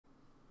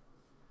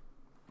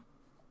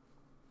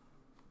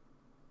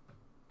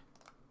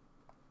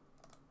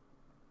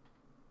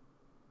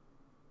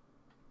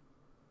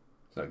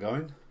Is that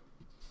going?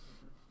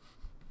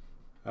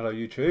 Hello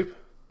YouTube,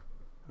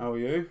 how are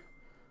you?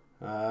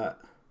 My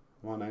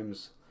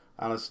name's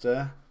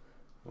Alastair,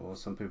 or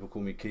some people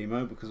call me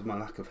Chemo because of my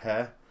lack of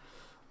hair.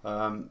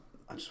 I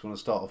just want to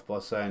start off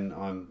by saying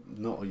I'm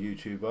not a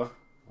YouTuber,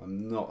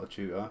 I'm not a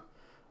tutor.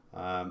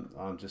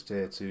 I'm just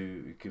here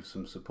to give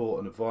some support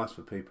and advice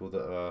for people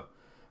that are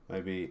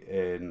maybe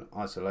in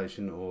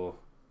isolation or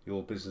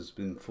your business has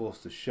been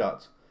forced to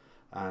shut,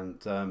 and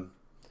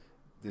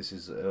this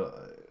is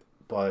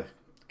by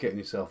getting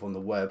yourself on the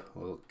web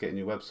or getting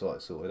your website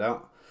sorted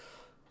out.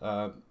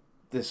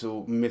 This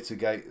will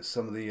mitigate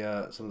some of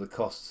the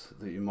costs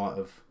that you might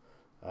have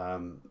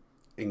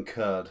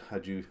incurred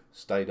had you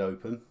stayed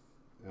open.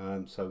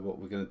 So what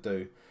we're going to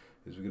do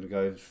is we're going to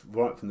go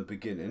right from the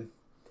beginning,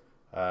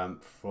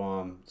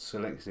 from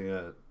selecting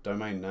a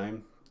domain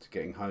name to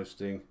getting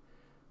hosting,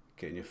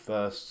 getting your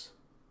first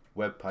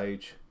web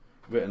page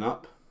written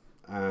up,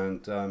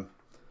 and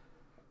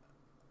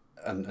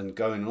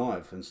going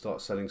live and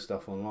start selling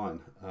stuff online.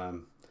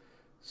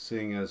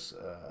 Seeing as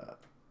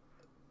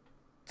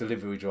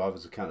delivery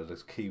drivers are counted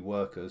as key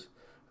workers,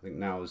 I think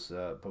now is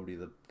probably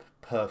the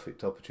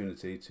perfect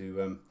opportunity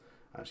to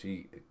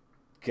actually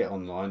get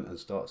online and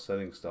start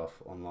selling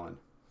stuff online.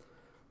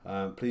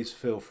 Please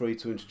feel free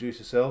to introduce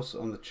yourselves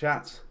on the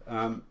chat.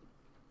 I'm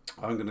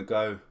going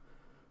to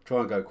try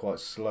and go quite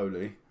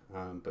slowly,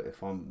 but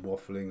if I'm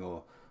waffling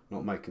or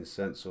not making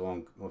sense,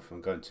 or if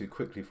I'm going too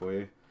quickly for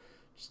you,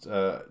 just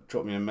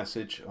drop me a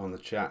message on the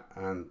chat,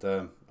 and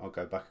I'll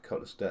go back a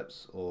couple of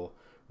steps or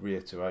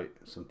reiterate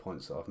some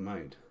points that I've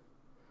made.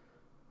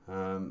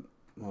 Right,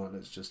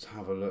 let's just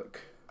have a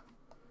look,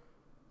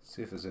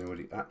 see if there's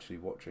anybody actually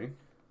watching.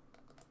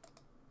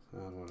 So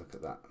I'll have a look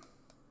at that.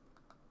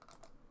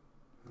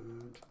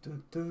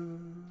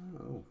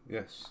 Oh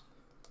yes,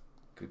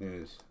 good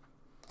news.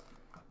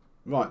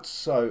 Right,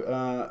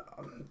 so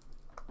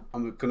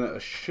I'm going to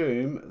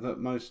assume that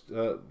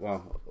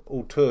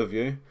all two of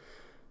you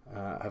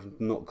have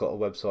not got a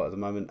website at the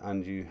moment,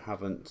 and you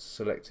haven't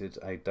selected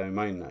a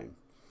domain name.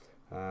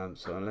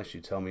 So unless you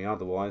tell me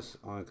otherwise,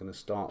 I'm going to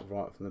start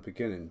right from the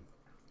beginning.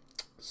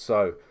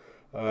 So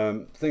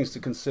things to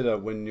consider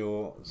when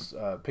you're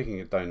picking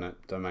a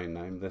domain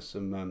name. There's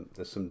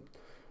some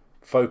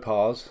faux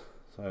pas,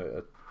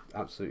 so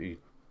absolutely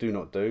do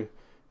not do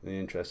in the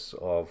interests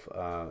of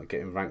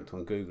getting ranked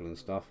on Google and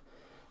stuff.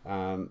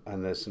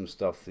 And there's some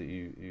stuff that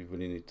you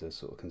really need to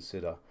sort of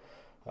consider.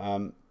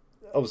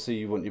 Obviously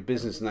you want your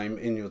business name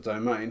in your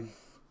domain,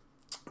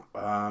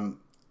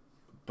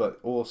 but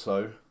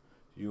also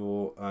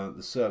the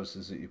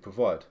services that you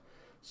provide.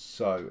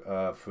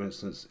 So for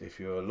instance, if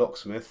you're a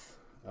locksmith,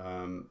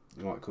 you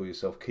might call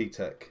yourself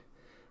Keytech.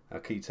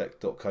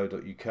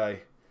 Keytech.co.uk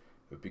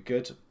would be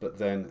good, but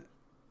then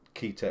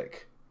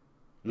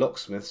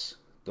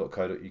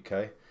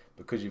keytechlocksmiths.co.uk,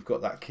 because you've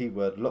got that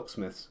keyword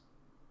locksmiths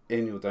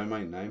in your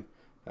domain name,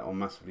 that will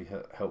massively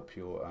help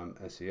your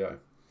SEO.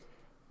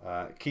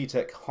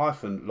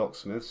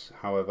 Keytech-locksmiths,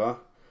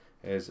 however,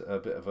 is a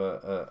bit of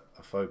a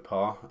faux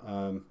pas.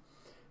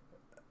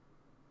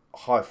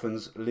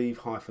 Leave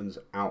hyphens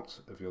out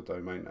of your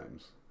domain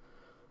names.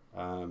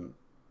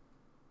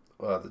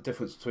 The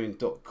difference between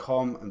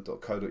 .com and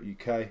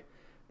 .co.uk,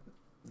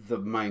 the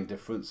main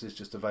difference is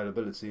just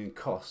availability and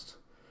cost.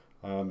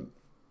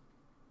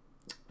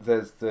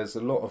 There's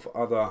a lot of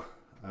other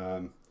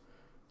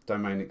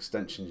domain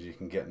extensions you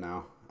can get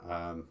now,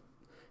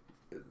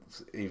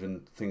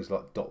 even things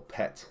like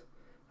 .pet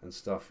and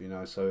stuff, you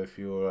know. So if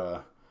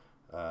you're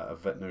a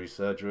veterinary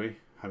surgery,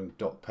 having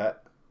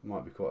 .pet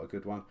might be quite a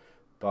good one.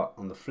 But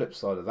on the flip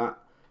side of that,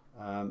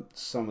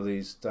 some of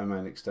these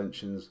domain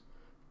extensions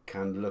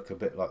can look a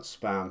bit like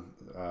spam.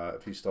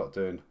 If you start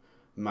doing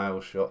mail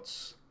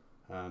shots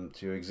to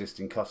your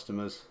existing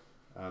customers,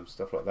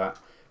 stuff like that,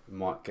 it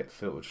might get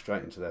filtered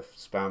straight into their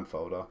spam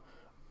folder.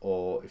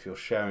 Or if you're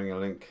sharing a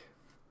link,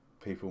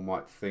 people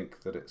might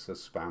think that it's a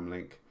spam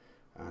link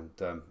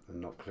and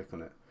not click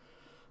on it.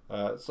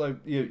 So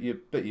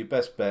your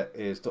best bet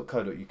is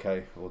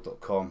 .co.uk or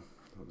 .com.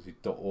 Obviously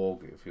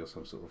 .org if you're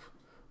some sort of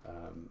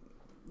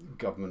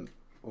government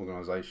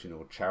organisation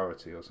or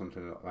charity or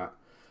something like that.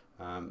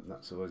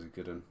 That's always a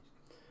good one.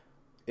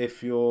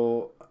 If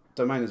your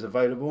domain is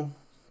available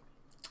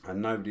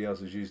and nobody else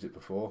has used it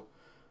before,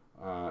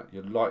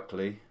 you're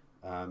likely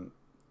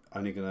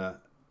only gonna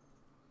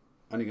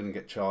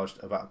get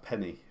charged about a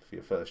penny for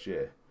your first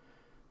year.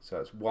 So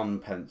it's 1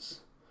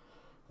 pence.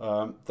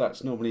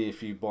 That's normally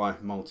if you buy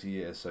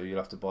multi-year, so you'll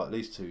have to buy at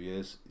least 2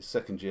 years. Your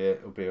second year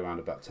it'll be around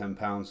about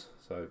 £10.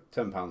 So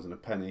 £10 and a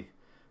penny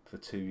for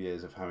 2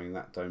 years of having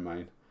that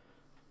domain.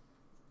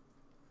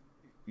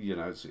 You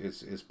know,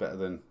 it's better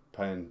than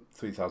paying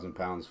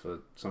 £3,000 for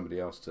somebody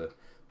else to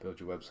build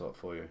your website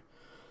for you,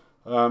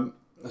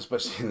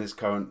 especially in this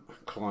current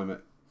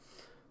climate.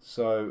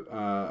 So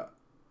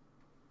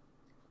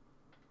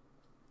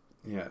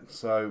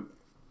so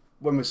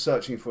when we're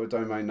searching for a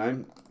domain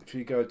name, if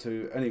you go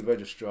to any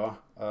registrar,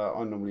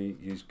 I normally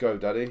use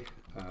GoDaddy,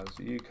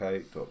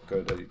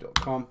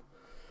 uk.godaddy.com.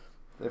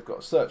 They've got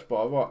a search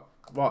bar right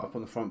right up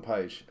on the front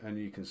page, and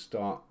you can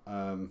start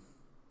your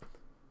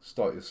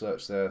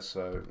search there.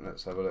 So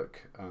let's have a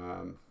look.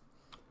 I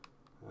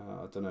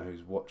don't know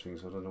who's watching,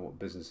 so I don't know what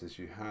businesses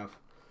you have.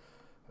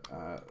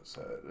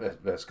 So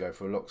let's go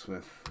for a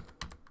locksmith.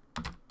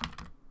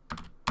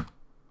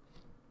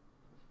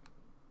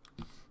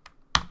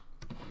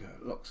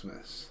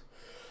 Locksmiths.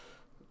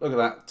 Look at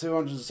that,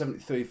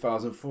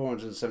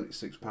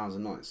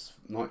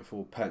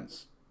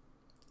 £273,476.94.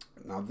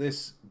 Now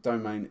this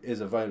domain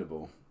is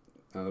available.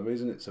 Now the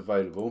reason it's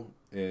available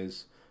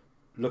is,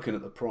 looking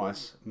at the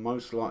price,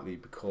 most likely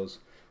because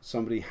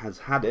somebody has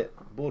had it,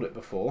 bought it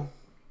before,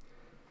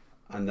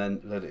 and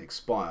then let it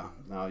expire.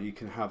 Now you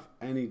can have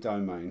any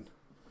domain.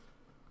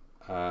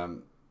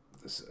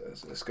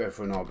 Let's go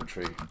for an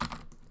arbitrary.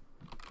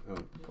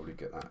 I'll probably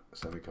get that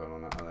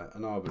semicolon out of there.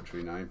 An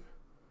arbitrary name,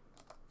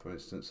 for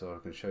instance, so I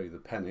can show you the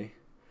penny.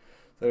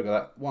 So look at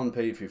that,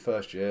 1p for your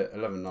first year,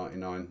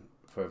 11.99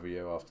 for every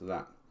year after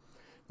that.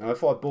 Now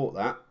if I bought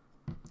that,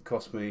 it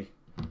cost me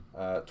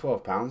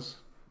 £12,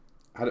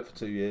 had it for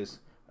 2 years,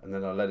 and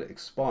then I let it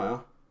expire,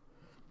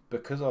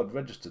 because I'd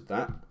registered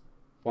that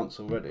once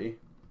already,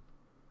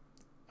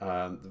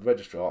 the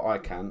registrar,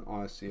 ICANN,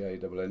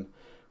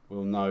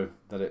 will know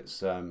that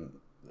it's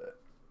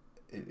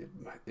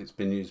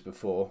been used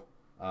before,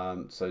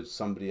 so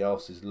somebody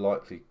else is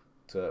likely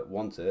to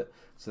want it,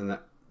 so then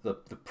that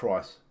the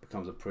price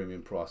becomes a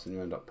premium price, and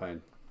you end up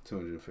paying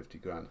 250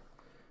 grand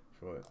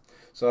for it.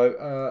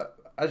 So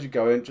as you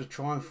go in, just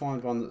try and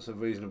find one that's a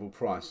reasonable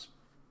price.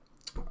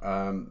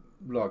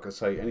 Like I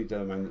say, any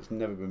domain that's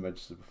never been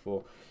registered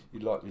before,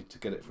 you're likely to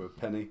get it for a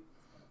penny.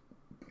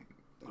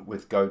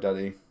 With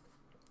GoDaddy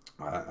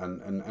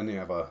and any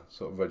other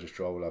sort of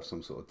registrar will have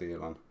some sort of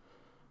deal on.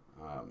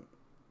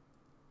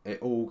 It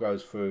all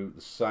goes through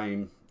the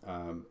same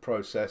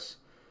process.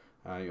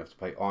 You have to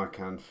pay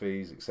ICANN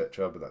fees,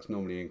 etc., but that's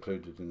normally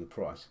included in the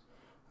price.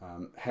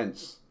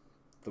 Hence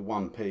the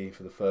 1p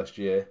for the first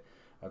year.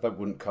 That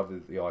wouldn't cover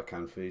the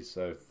ICANN fees,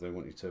 so if they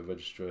want you to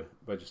register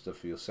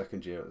for your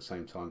second year at the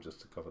same time, just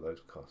to cover those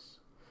costs.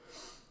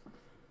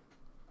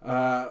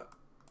 I'll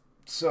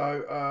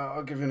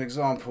give you an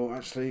example.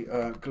 Actually,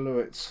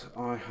 Glueit.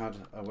 I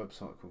had a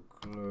website called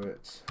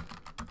Glueit.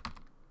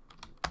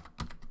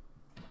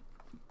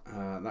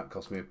 That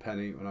cost me a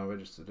penny when I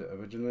registered it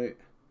originally.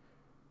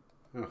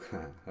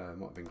 Okay, it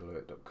might have been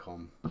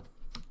glueit.com.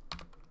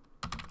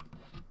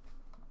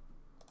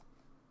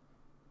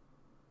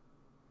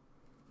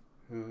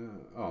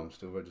 Oh, I'm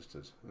still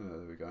registered. Oh,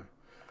 there we go.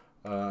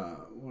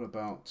 What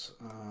about,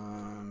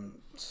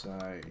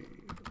 say,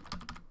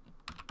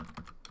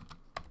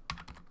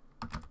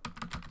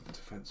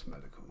 Defence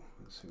Medical?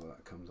 Let's see what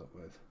that comes up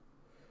with.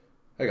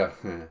 There you go.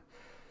 Yeah.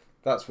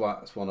 That's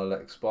one I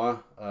let expire.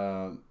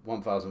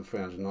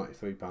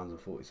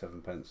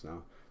 £1,393.47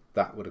 now.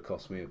 That would have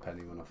cost me a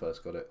penny when I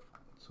first got it,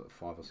 sort of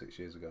 5 or 6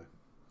 years ago.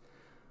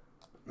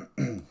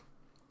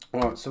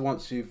 Alright, so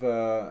once you've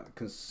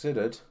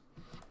considered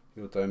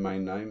your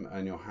domain name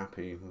and you're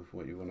happy with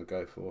what you want to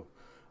go for,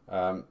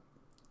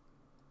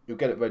 you'll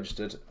get it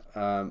registered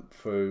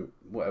through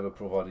whatever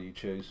provider you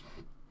choose.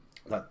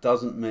 That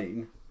doesn't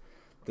mean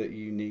that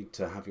you need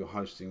to have your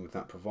hosting with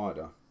that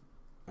provider.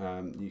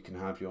 You can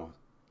have your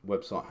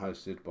website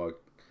hosted by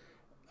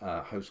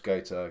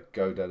HostGator,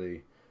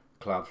 GoDaddy,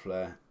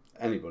 Cloudflare,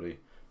 anybody.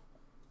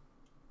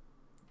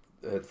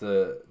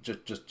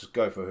 Just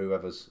go for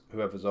whoever's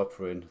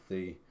offering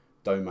the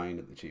domain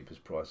at the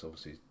cheapest price.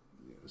 Obviously,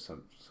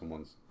 some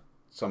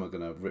are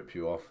going to rip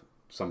you off,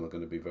 some are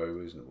going to be very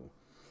reasonable.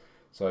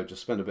 So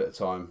just spend a bit of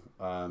time.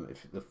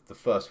 If the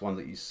first one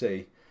that you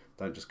see,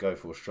 don't just go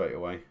for straight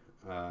away,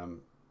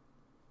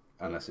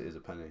 unless it is a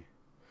penny.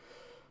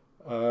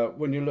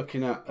 When you're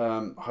looking at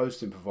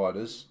hosting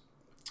providers,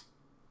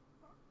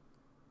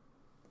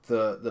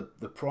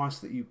 the price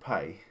that you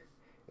pay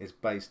is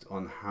based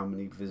on how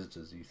many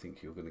visitors you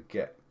think you're going to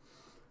get.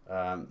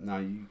 Now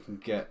you can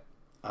get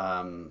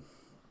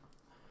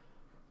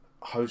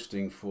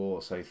hosting for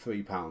say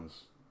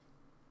 £3,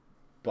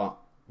 but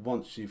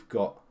once you've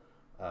got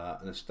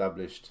an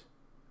established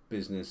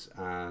business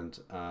and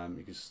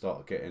you can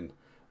start getting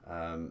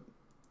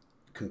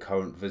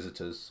concurrent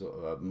visitors,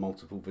 sort of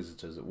multiple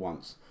visitors at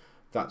once,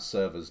 that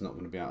server's not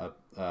going to be able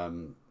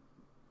to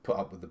put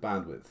up with the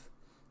bandwidth,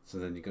 so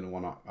then you're going to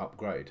want to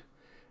upgrade.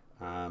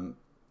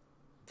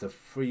 The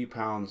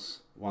 £3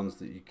 ones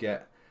that you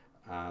get,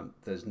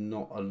 there's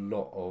not a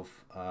lot of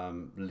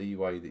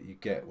leeway that you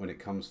get when it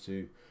comes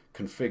to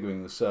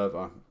configuring the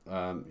server.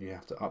 You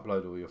have to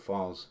upload all your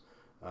files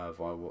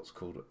via what's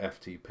called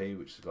FTP,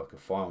 which is like a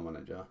file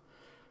manager.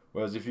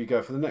 Whereas if you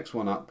go for the next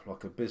one up,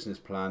 like a business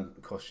plan,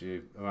 it costs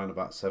you around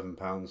about £7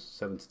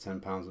 to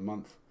 £10 a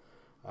month.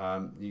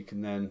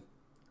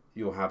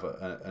 You'll have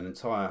an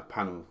entire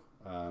panel,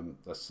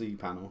 a C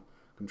panel,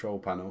 control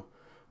panel,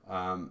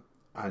 and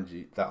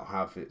that'll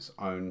have its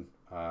own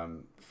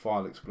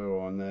file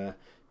explorer on there.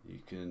 You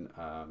can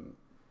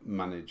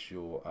manage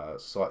your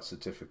site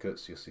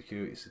certificates, your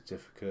security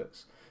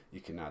certificates. You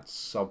can add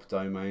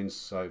subdomains.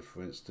 So,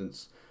 for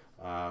instance,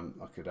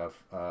 I could have,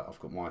 I've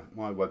got my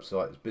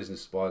website is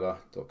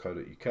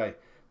businessspider.co.uk,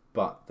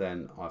 but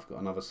then I've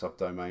got another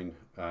subdomain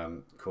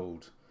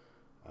called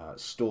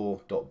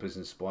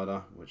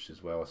store.businessspider, which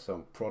is where I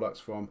sell products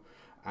from,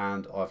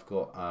 and I've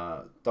got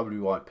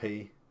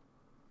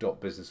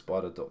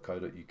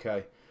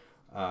wip.businessspider.co.uk,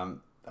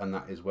 and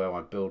that is where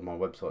I build my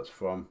websites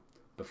from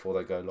before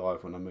they go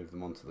live when I move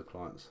them onto the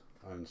client's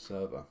own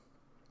server.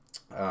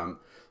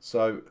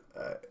 So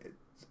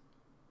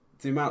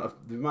the amount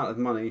of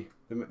money,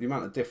 the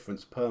amount of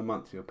difference per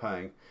month you're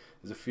paying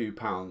is a few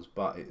pounds,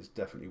 but it's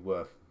definitely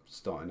worth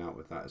starting out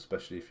with that,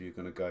 especially if you're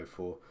going to go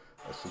for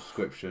a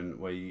subscription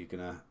where you're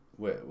gonna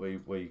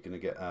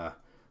get a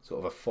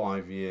sort of a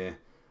 5-year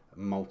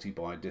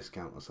multi-buy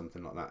discount or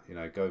something like that. You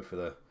know, go for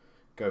the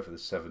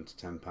 £7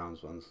 to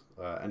 £10 ones.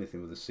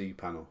 Anything with a C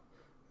panel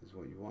is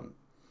what you want.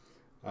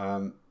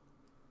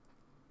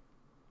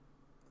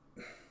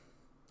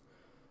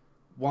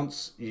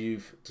 Once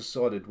you've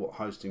decided what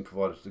hosting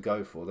provider to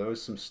go for, there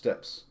is some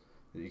steps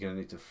that you're going to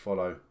need to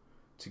follow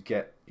to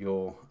get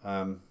your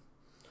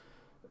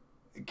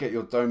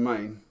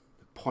domain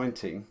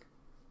pointing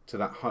to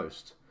that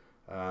host.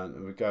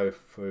 And we go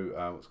through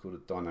what's called a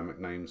dynamic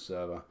name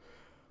server.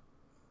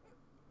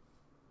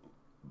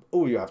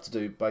 All you have to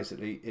do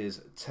basically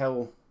is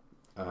tell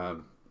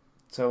the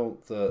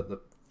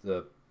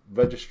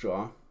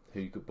registrar who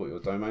you could put your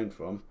domain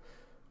from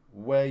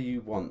where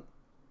you want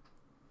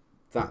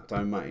that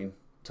domain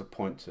to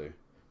point to.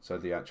 So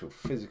the actual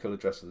physical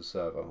address of the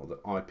server, or the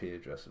IP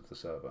address of the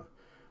server.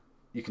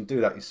 You can do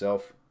that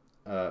yourself.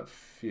 A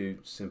few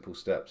simple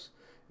steps.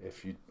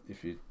 If you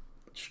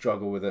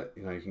struggle with it,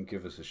 you know, you can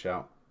give us a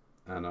shout,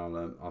 and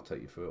I'll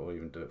take you through it, or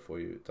even do it for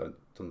you. It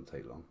doesn't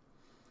take long.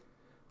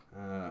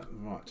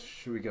 Right,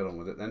 should we get on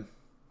with it then?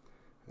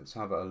 Let's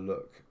have a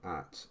look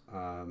at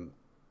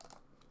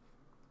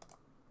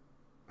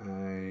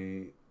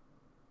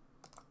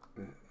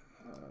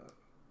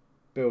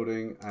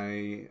building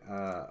a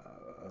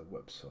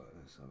website.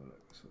 Let's have a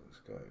look. So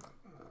let's go.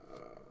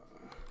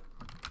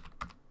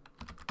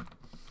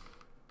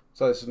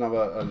 So this is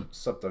another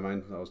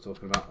subdomain that I was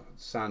talking about,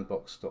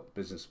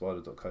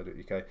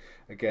 sandbox.businessspider.co.uk.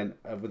 Again,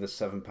 with a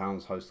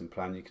 £7 hosting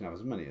plan, you can have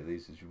as many of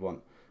these as you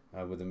want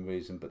within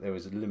reason, but there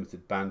is a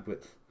limited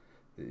bandwidth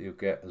that you'll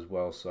get as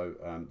well. So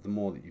the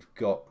more that you've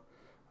got,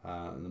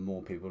 and the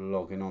more people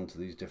logging on to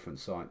these different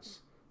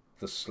sites,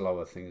 the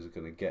slower things are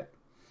going to get.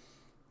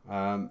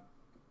 I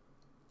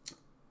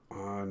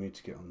need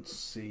to get on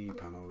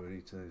cPanel really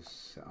to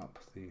set up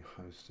the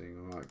hosting.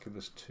 All right, give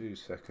us 2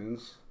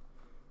 seconds.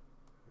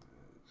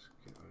 Let's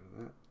get rid of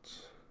that.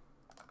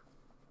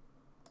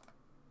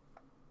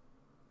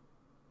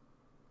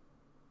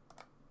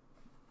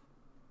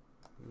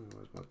 Oh,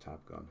 where's my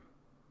tab gone?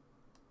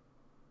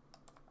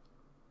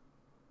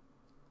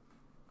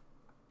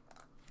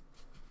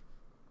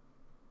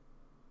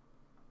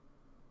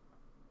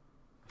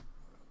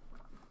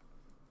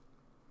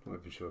 Not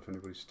even sure if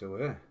anybody's still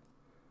here.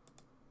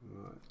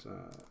 Right,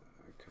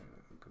 okay,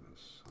 I'm going to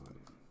sign in.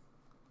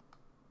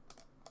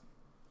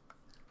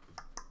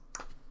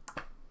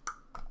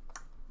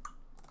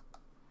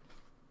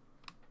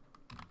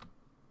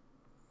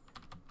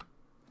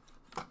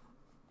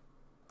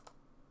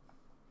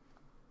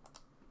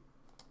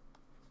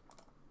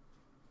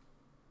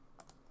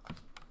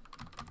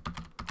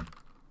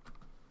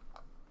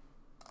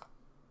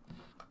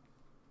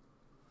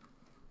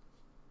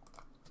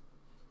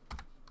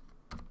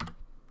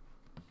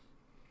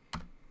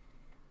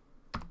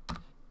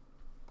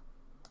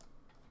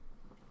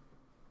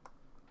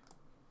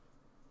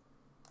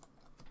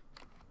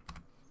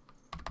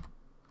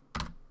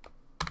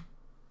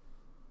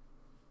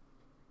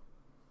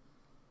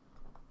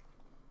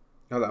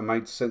 Now that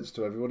made sense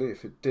to everybody.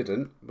 If it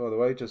didn't, by the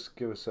way, just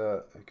give us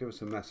a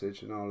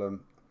message, and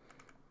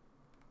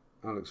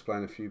I'll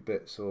explain a few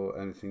bits or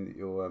anything that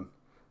you're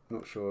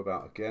not sure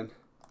about again.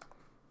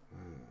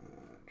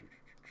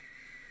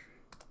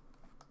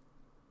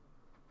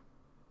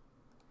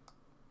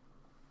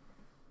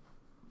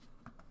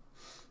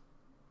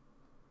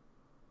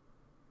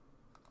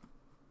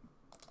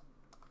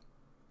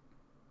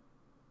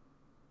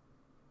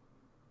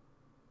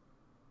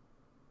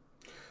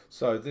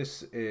 So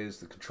this is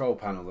the control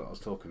panel that I was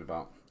talking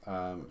about.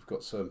 We've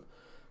got some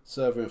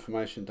server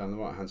information down the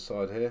right hand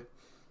side here.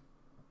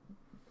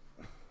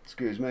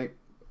 Excuse me.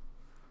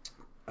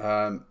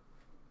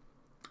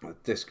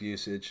 Disk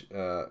usage.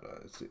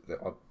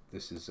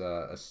 This is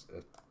a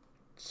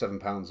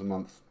 £7 a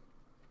month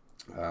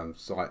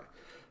site.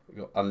 We've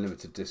got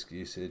unlimited disk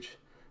usage,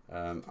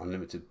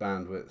 unlimited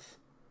bandwidth,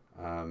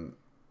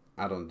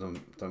 add-on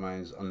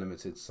domains,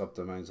 unlimited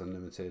subdomains,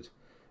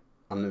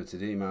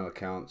 unlimited email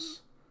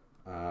accounts.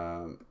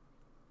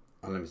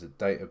 Unlimited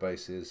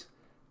databases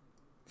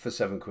for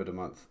 £7 a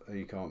month.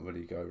 You can't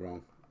really go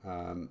wrong.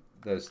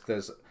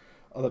 There's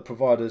other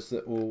providers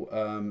that will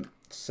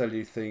sell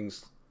you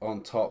things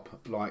on top,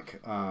 like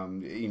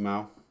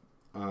email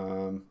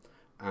and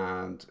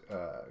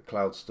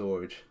cloud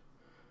storage.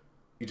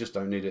 You just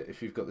don't need it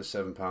if you've got the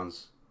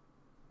 £7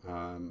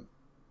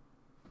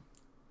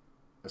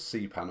 a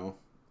cPanel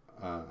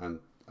and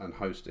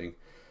hosting,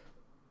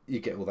 you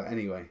get all that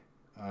anyway.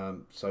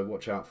 So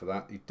watch out for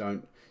that.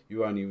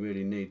 You only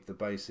really need the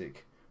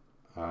basic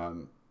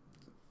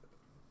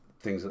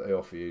things that they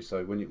offer you.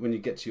 So when you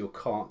get to your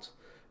cart,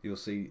 you'll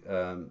see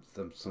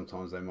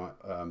sometimes they might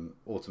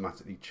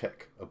automatically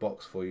check a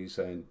box for you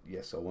saying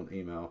yes, I want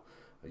email,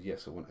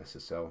 yes, I want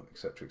SSL,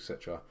 etc.,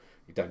 etc.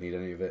 You don't need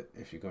any of it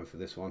if you're going for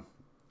this one.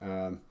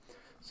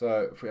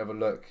 So if we have a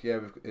look, yeah,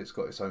 it's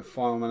got its own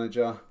file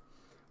manager,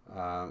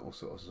 all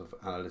sorts of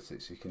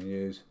analytics you can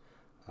use,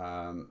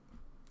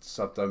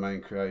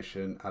 subdomain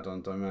creation,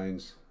 add-on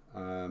domains.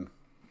 You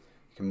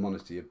can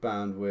monitor your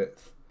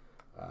bandwidth.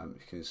 You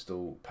can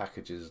install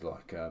packages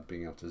like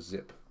being able to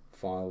zip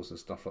files and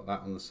stuff like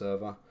that on the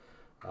server.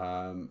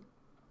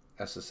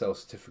 SSL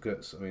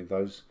certificates, I mean,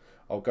 those,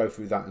 I'll go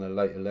through that in a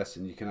later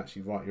lesson. You can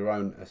actually write your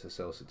own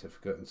SSL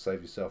certificate and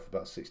save yourself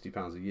about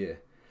 £60 a year.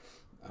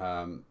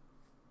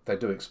 They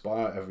do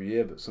expire every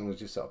year, but sometimes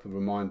you set up a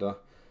reminder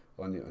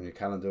on your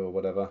calendar or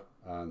whatever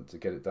to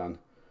get it done.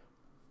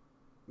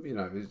 You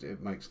know,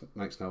 it makes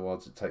no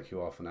odds. It takes you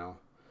half an hour.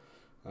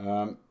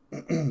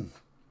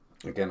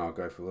 Again, I'll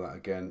go through that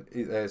again.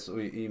 There's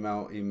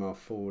email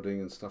forwarding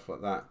and stuff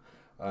like that.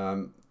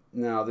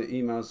 Now, the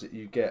emails that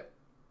you get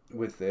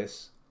with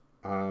this,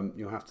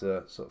 you'll have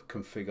to sort of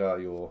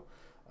configure your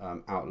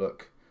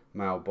Outlook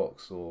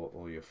mailbox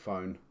or your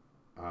phone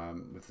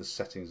with the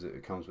settings that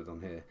it comes with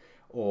on here,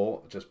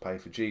 or just pay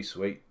for G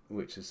Suite,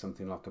 which is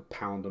something like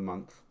 £1 a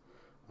month,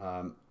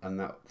 and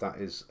that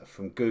is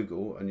from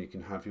Google, and you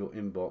can have your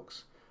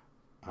inbox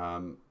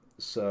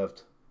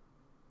served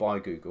by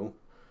Google,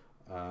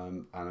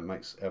 and it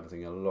makes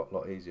everything a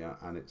lot easier,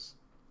 and it's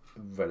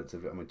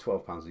relatively, I mean,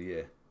 £12 a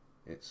year.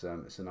 It's a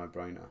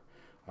no-brainer.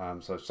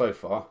 So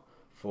far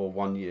for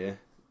 1 year,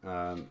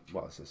 well,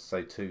 let's just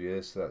say 2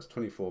 years, so that's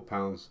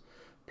 £24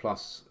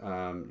 plus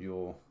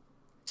your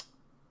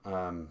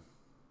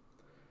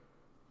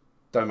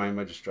domain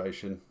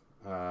registration,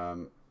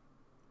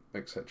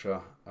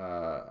 etc.,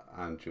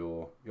 and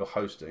your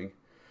hosting.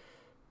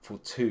 For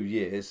 2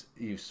 years,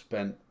 you've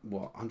spent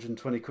what,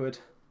 120 quid?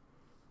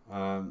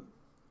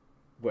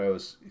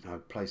 Whereas, you know,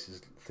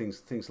 places,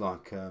 things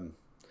like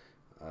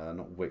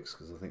not Wix,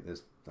 because I think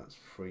that's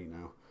free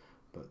now,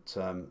 but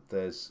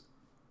there's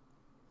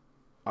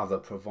other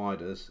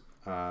providers.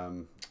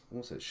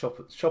 What's it?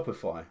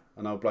 Shopify.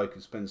 An old bloke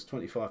who spends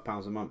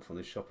 £25 a month on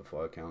his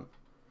Shopify account.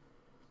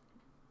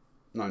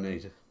 No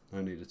need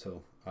at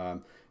all.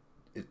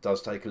 It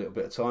does take a little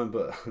bit of time,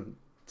 but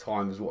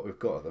time is what we've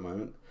got at the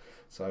moment.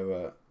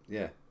 So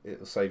yeah,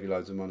 it'll save you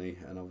loads of money.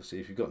 And obviously,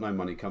 if you've got no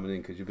money coming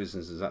in because your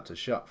business is had to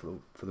shut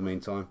for the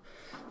meantime,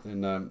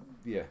 then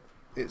yeah,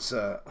 it's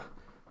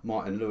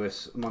Martin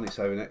Lewis, money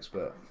saving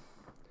expert.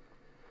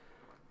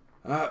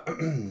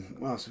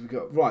 What else have we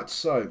got? Right,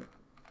 so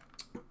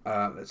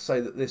let's say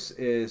that this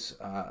is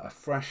a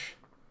fresh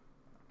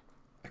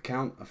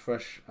account, a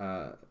fresh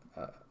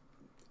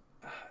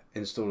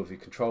install of your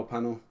control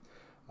panel.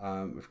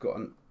 We've got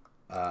an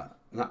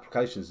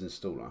applications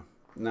installer.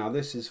 Now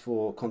this is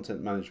for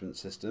content management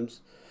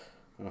systems.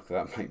 Look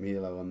at that, make me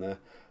yellow on there.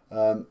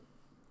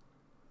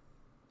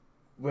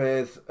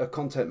 With a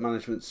content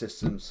management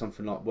system,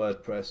 something like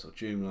WordPress or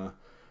Joomla,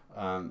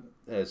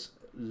 there's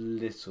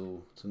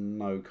little to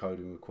no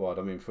coding required.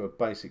 I mean, for a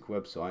basic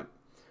website,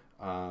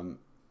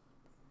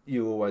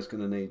 you're always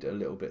going to need a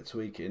little bit of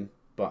tweaking,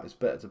 but it's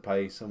better to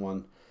pay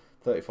someone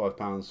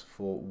 £35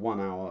 for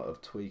 1 hour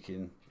of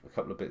tweaking a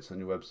couple of bits on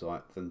your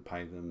website than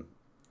pay them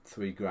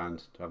 £3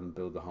 grand to have them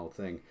build the whole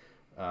thing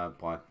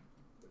by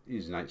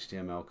using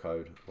HTML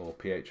code or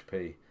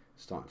PHP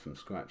starting from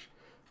scratch.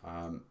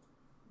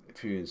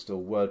 If you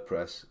install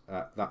WordPress,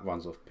 that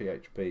runs off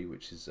PHP,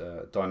 which is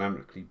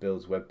dynamically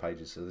builds web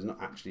pages, so there's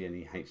not actually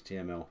any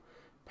HTML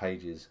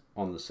pages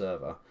on the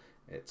server.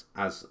 It's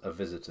as a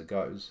visitor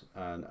goes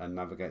and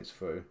navigates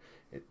through,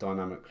 it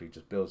dynamically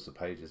just builds the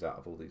pages out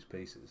of all these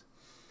pieces.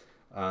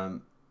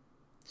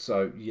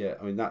 So yeah,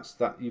 I mean, that's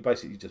you're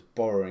basically just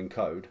borrowing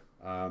code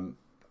and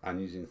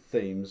using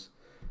themes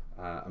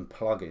and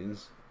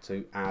plugins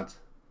to add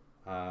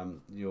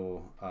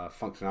your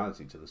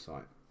functionality to the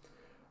site.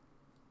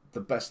 The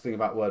best thing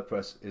about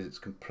WordPress is it's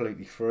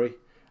completely free,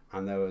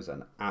 and there is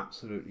an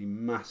absolutely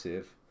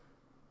massive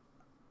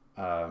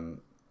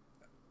amount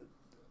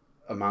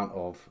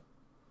of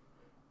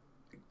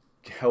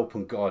help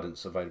and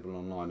guidance available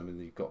online. I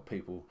mean, you've got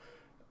people,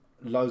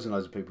 loads and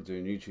loads of people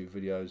doing YouTube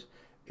videos.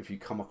 If you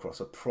come across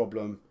a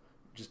problem,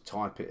 just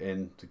type it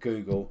in to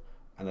Google,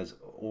 and there's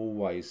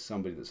always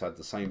somebody that's had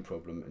the same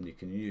problem, and you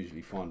can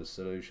usually find a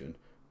solution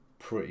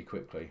pretty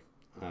quickly.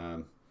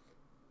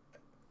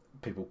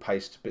 People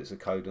paste bits of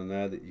code on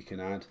there that you can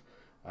add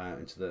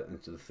into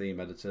the theme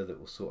editor that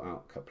will sort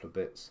out a couple of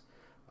bits.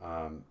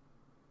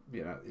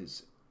 You know,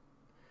 it's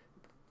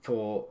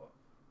for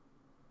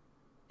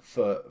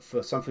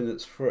something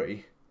that's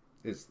free.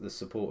 The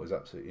support is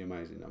absolutely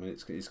amazing. I mean,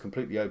 it's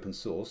completely open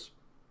source,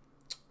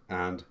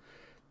 and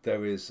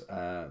there is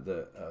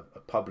a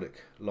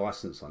public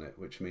license on it,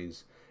 which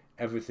means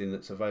everything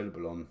that's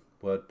available on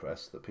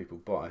WordPress that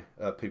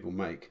people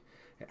make,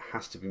 it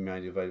has to be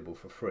made available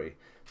for free.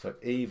 So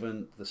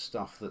even the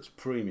stuff that's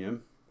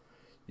premium,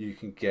 you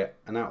can get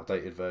an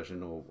outdated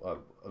version or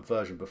a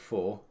version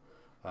before.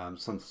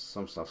 Some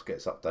stuff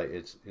gets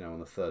updated, you know, on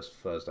the first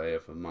Thursday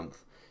of a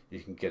month. You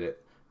can get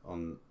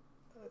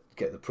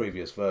the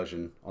previous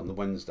version on the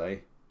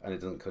Wednesday, and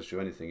it doesn't cost you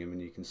anything. I mean,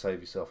 you can save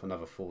yourself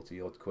another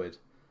 40 odd quid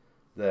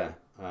there.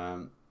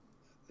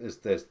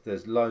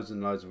 There's loads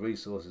and loads of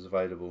resources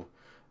available,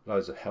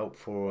 loads of help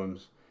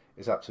forums.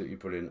 It's absolutely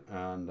brilliant,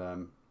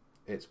 and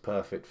it's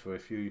perfect for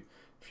if you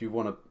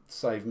want to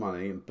save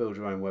money and build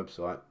your own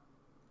website.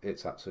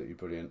 It's absolutely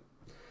brilliant.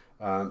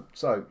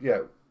 So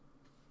yeah,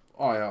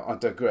 I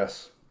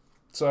digress.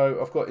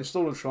 So I've got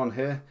Installatron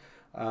here.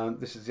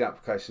 This is the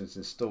applications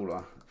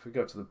installer. If we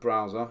go to the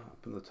browser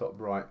up in the top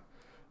right,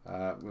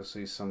 we'll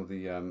see some of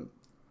the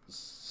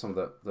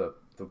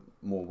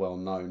more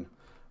well-known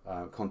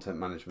content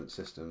management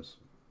systems.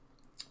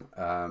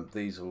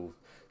 These are all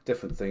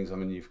different things. I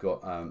mean, you've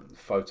got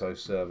photo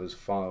servers,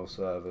 file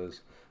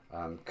servers,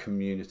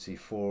 community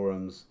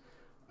forums,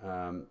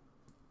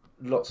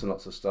 lots and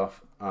lots of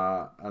stuff.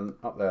 And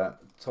up there,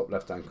 top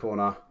left-hand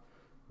corner,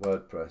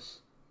 WordPress.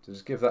 So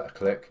just give that a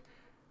click.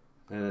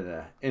 And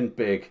there, in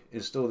big,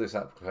 install this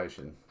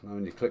application. Now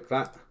when you click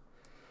that,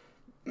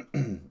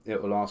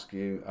 it will ask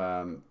you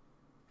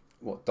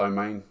what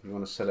domain you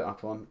want to set it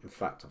up on. In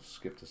fact, I've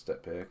skipped a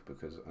step here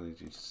because I need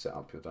you to set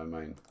up your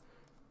domain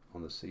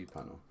on the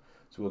cPanel.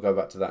 So we'll go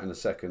back to that in a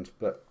second.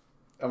 But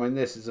I mean,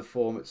 this is a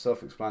form, it's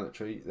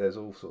self-explanatory. There's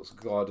all sorts of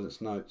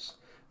guidance notes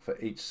for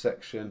each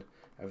section,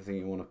 everything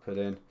you want to put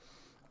in.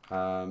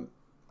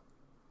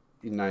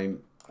 You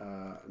name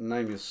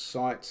your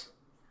site,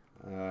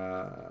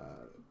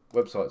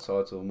 website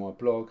title, my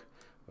blog,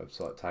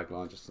 website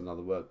tagline, just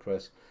another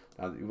WordPress.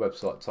 Now your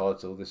website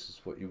title, this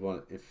is what you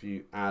want. If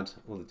you add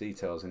all the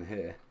details in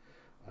here,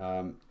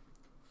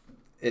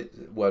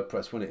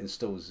 WordPress, when it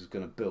installs, is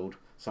going to build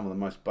some of the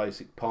most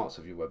basic parts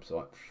of your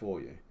website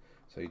for you,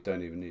 so you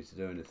don't even need to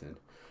do anything.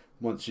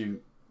 Once you've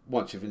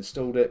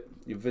installed it,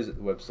 you visit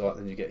the website,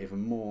 then you get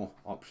even more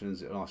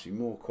options. It'll ask you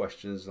more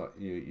questions, like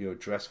your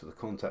address for the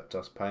contact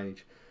us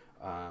page.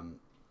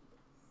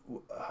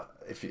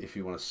 If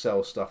you want to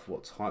sell stuff,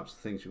 what types of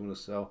things you want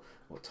to sell,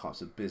 what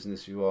types of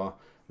business you are,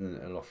 and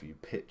then it'll offer you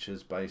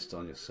pictures based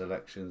on your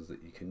selections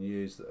that you can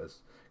use that are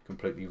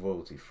completely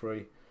royalty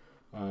free.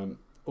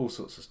 All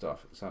sorts of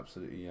stuff. It's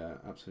absolutely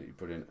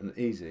brilliant and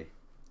easy.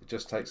 It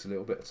just takes a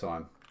little bit of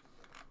time,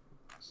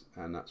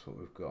 and that's what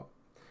we've got.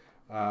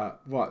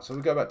 Right, so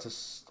we go back to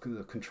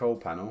the control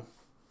panel,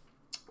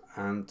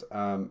 and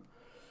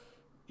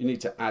you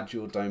need to add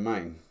your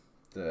domain.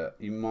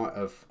 You might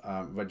have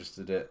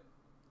registered it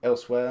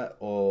elsewhere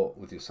or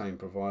with your same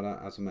provider,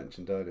 as I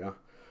mentioned earlier.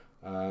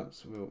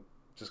 So we'll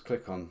just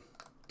click on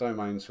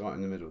domains right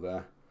in the middle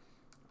there,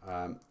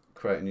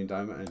 create a new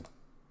domain,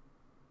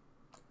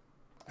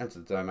 enter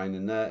the domain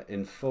in there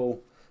in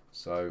full.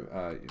 So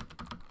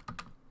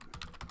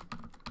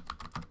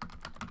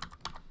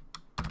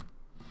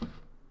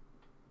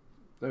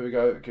there we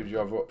go, it gives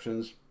you other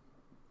options.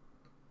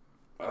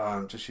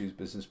 Just use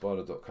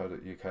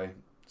businessbuilder.co.uk,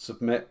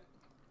 submit.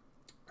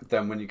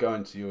 Then when you go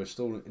into your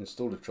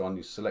Installatron,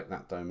 you select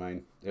that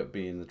domain. It'll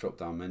be in the drop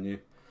down menu.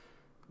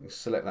 You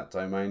select that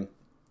domain,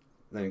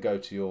 then go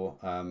to your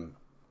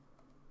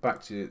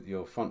back to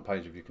your front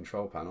page of your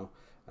control panel,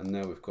 and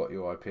there we've got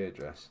your IP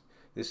address.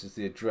 This is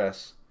the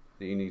address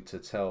that you need to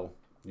tell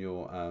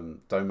your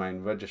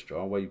domain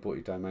registrar, where you bought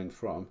your domain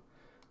from,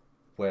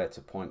 where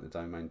to point the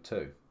domain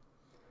to.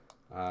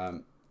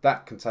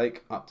 That can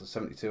take up to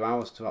 72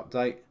 hours to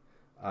update,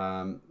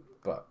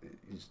 but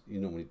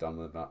you're normally done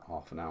with about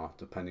half an hour,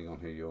 depending on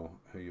who your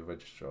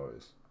registrar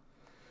is.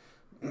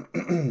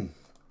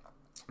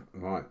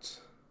 Right,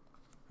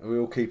 are we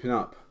all keeping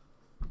up?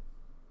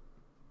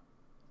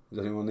 Is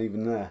anyone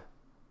even there?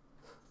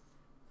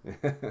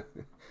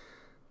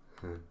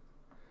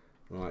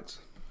 Right.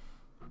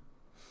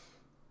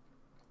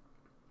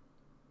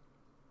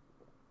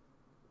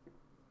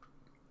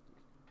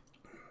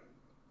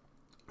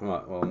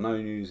 Right, well, no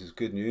news is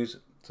good news,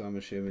 so I'm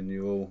assuming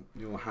you're all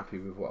happy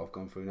with what I've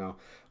gone through now.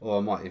 Or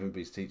I might even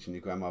be teaching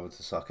your grandmother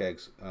to suck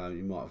eggs.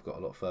 You might have got a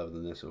lot further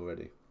than this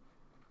already.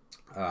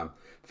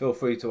 Feel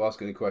free to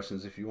ask any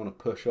questions if you want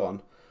to push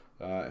on.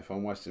 If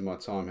I'm wasting my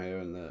time here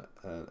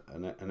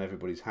and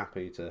everybody's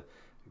happy to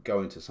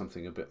go into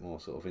something a bit more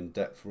sort of in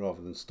depth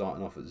rather than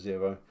starting off at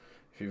zero.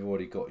 If you've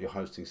already got your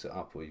hosting set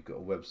up or you've got a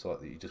website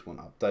that you just want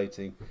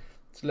updating,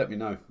 just let me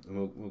know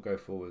and we'll go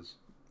forwards.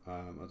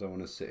 I don't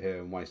want to sit here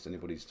and waste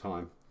anybody's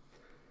time.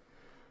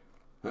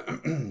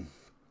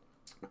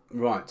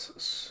 Right,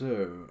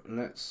 so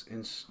let's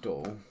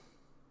install.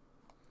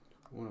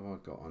 What have I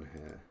got on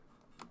here?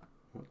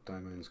 What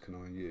domains can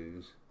I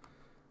use?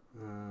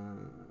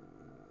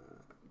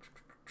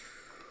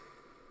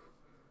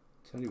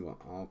 Tell you what,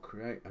 I'll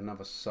create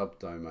another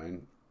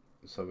subdomain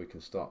so we can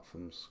start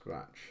from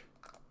scratch.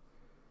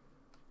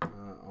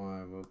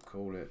 I will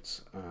call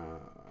it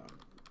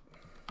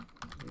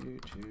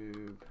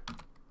YouTube.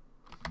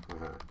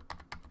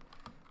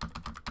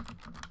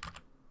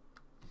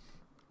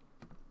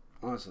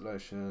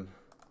 isolation.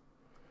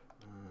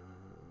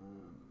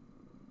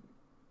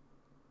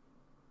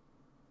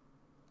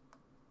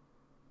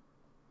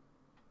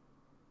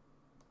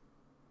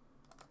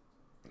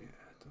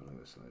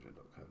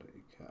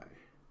 Lewisledger.co.uk.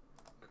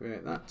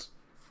 Create that.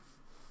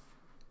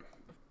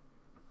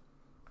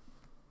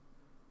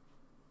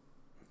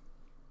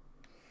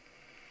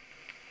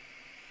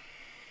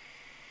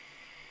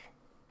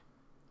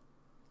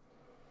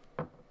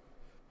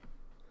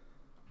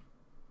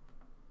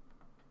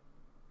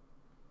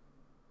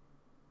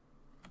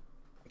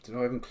 Did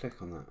I even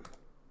click on that?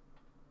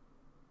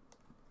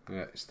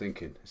 Yeah, it's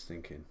thinking, it's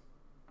thinking.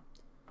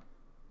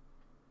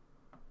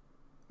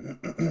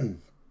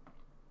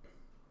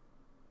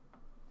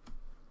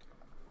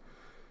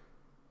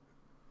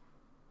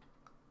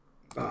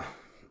 I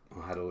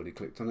had already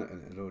clicked on it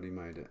and it had already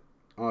made it.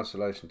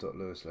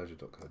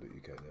 Isolation.lewisledger.co.uk,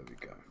 there we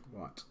go.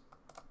 Right.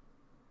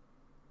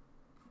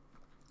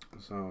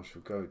 So I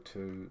shall go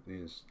to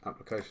the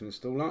application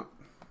installer.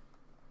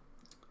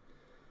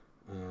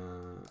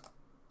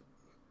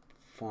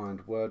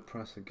 Find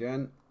WordPress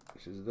again,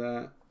 which is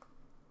there.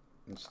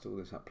 Install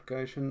this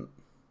application.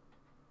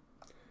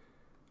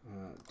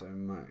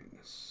 Domain.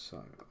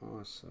 So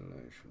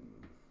isolation.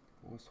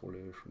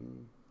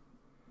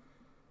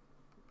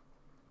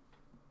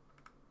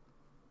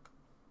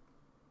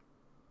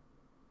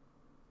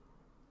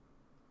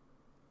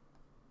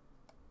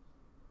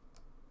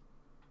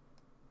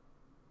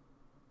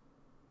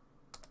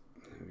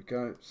 There we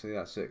go. See,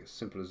 that's it. As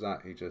simple as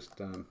that. You just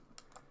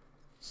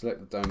select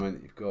the domain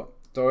that you've got.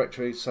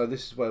 Directory. So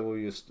this is where all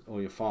your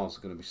files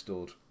are going to be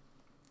stored.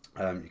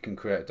 You can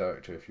create a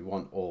directory if you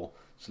want, or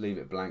just leave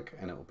it blank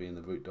and it will be in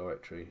the root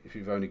directory. If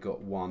you've only got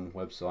one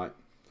website,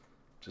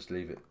 just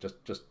leave it.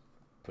 Just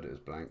put it as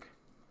blank.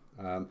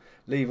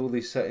 Leave all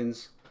these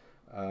settings.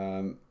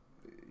 You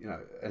know,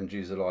 end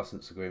user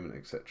license agreement,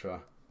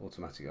 etc.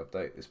 Automatic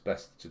update. It's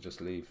best to just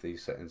leave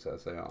these settings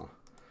as they are.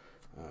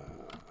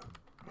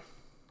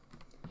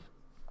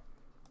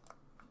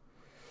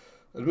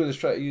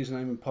 Administrator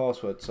username and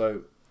password.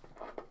 So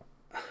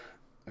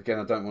again,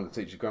 I don't want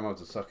to teach you grandma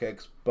to suck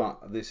eggs,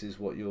 but this is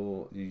what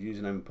your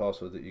username and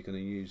password that you're going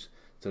to use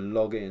to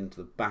log in to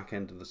the back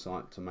end of the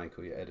site to make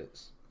all your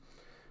edits.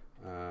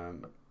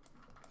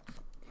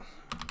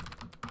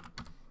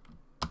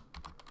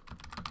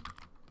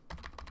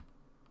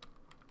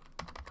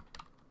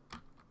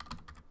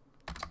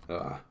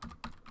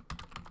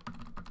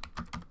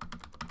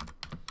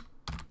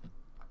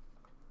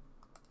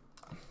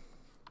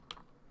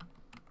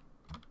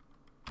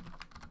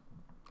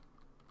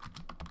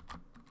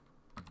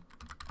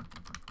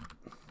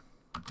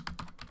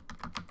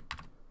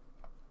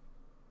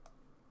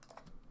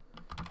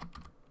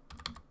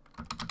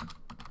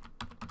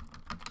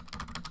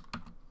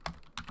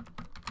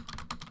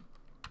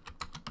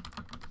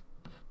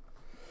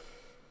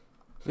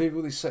 Leave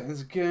all these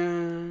settings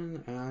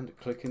again and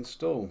click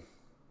install.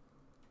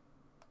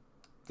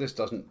 This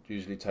doesn't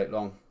usually take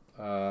long.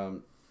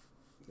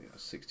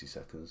 60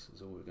 seconds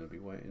is all we're going to be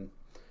waiting.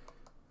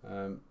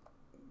 There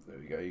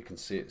we go. You can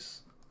see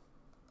it's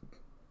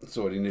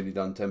already nearly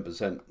done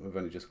 10%. We've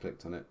only just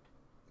clicked on it.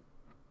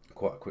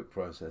 Quite a quick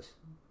process.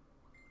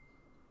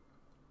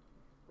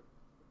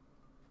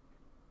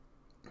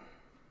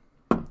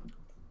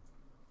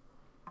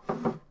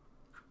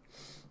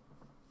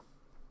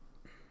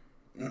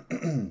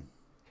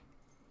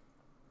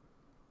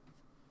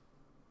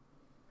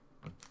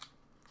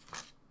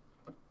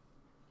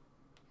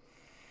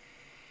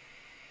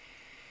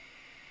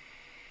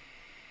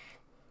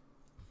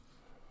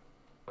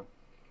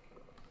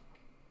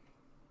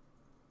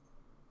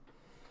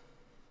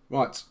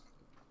 Right,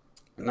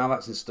 now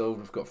that's installed,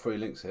 we've got 3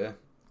 links here.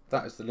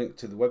 That is the link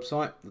to the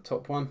website, the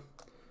top one.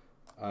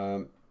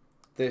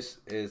 This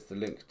is the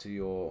link to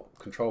your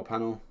control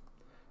panel,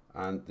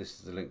 and this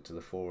is the link to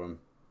the forum,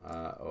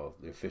 or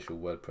the official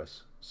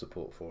WordPress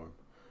support forum.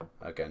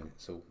 Again,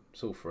 it's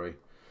all free.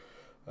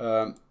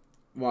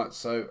 Right,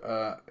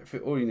 so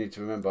all you need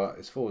to remember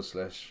is /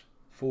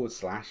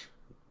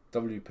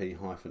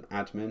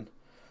 wp-admin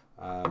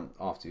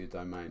after your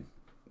domain.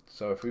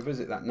 So if we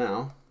visit that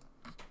now,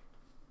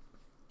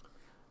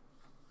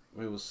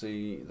 we will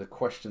see the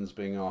questions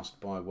being asked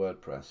by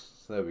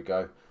WordPress. So there we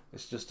go.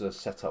 It's just a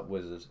setup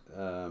wizard.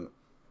 You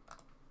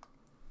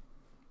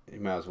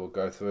may as well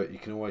go through it. You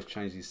can always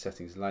change these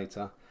settings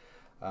later.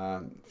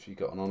 If you've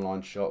got an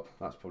online shop,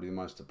 that's probably the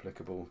most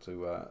applicable to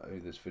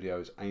who this video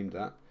is aimed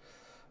at.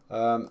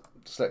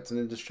 Select an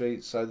industry.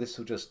 So this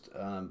will just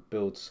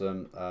build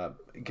some,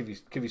 give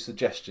you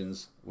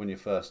suggestions when you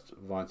first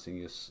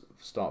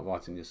start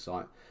writing your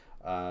site.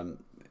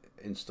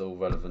 Install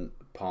relevant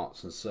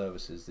parts and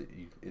services that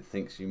it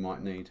thinks you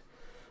might need.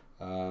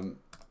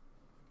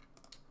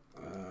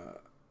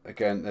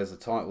 Again, there's a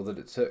title that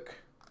it took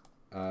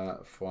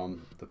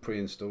from the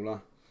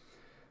pre-installer.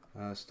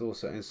 Store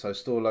settings, so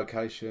store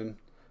location,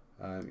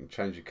 you can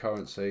change your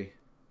currency,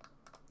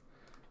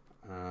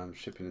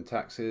 Shipping and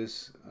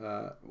taxes.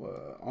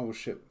 Well, I will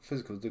ship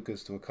physical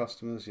goods to my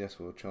customers. Yes,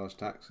 we'll charge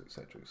tax,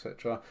 etc.,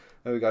 etc.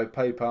 There we go.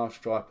 PayPal,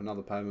 Stripe, and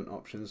other payment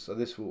options. So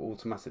this will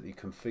automatically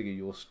configure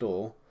your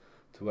store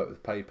to work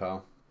with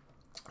PayPal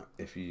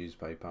if you use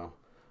PayPal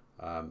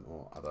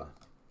or other.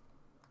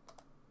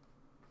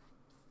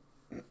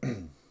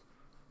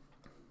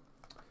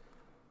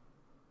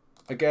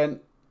 Again,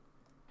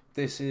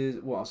 this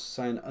is what I was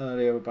saying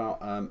earlier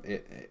about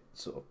it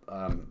sort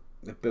of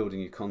building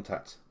your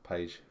contact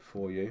page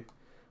for you.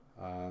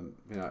 You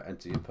know,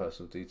 enter your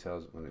personal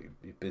details, well,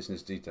 your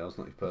business details,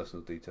 not your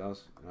personal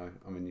details. You know,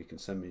 I mean, you can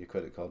send me your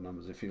credit card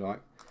numbers if you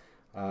like.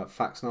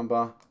 Fax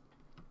number.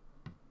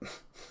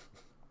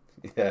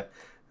 Yeah,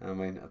 I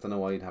mean, I don't know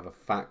why you'd have a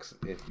fax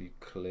if you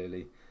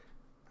clearly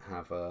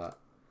have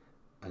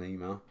an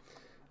email.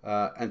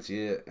 Enter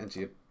your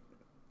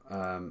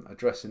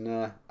address in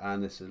there,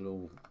 and this will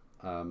all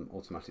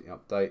automatically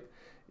update.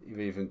 You've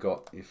even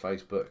got your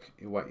Facebook.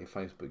 You whack your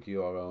Facebook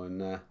URL in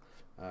there.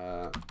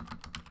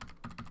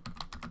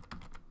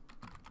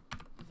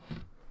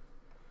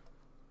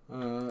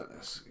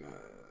 Let's go.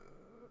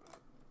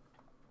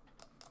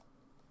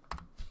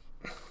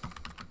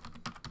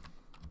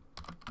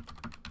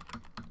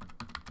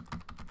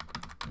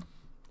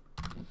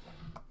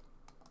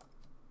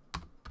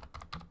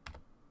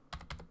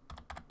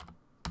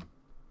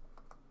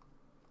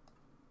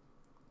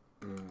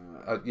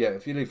 Yeah,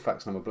 if you leave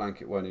fax number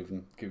blank, it won't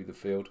even give you the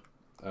field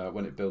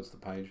when it builds the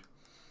page.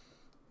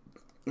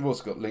 We've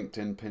also got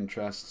LinkedIn,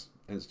 Pinterest,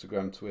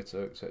 Instagram,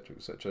 Twitter, etc.,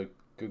 etc.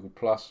 Google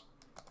Plus.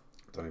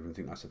 Don't even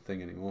think that's a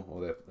thing anymore,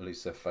 or at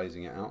least they're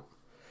phasing it out.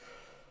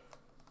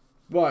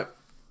 Right,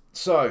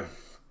 so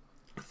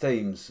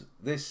themes.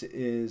 This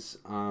is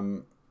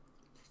a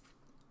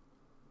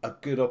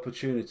good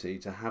opportunity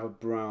to have a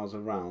browse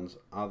around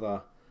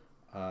other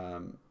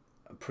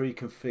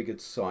pre-configured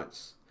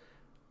sites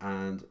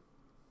and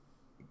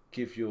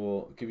give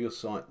your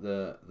site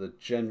the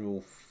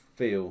general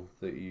feel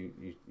that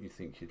you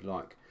think you'd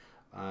like.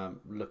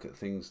 Look at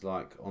things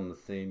like on the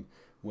theme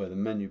where the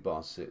menu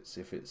bar sits,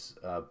 if it's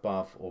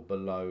above or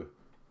below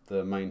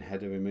the main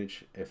header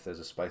image, if there's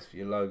a space for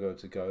your logo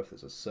to go, if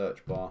there's a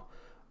search bar,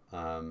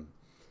 how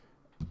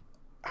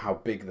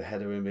big the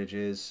header image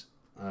is,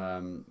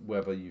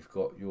 whether you've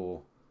got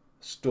your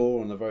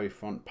store on the very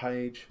front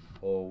page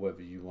or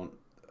whether you want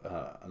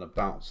an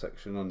about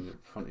section on the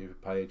front of your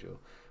page or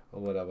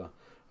whatever.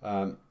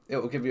 It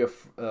will give you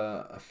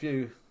a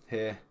few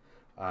here.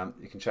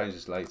 You can change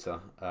this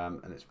later,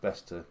 and it's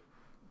best to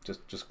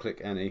just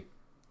click any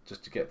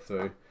just to get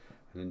through,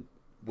 and then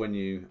when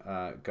you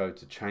go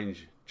to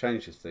change your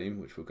theme,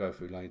 which we'll go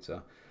through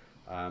later,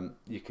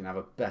 you can have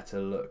a better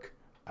look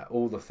at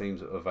all the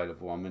themes that are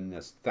available. I mean,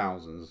 there's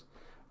thousands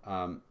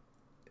of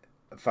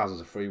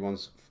free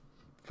ones,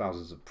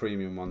 thousands of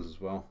premium ones as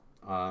well,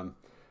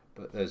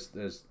 but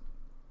there's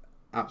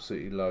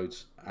absolutely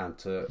loads, and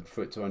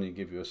for it to only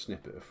give you a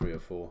snippet of 3 or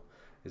 4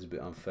 is a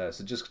bit unfair.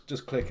 So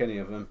just click any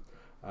of them,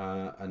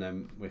 and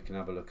then we can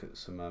have a look at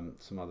some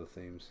other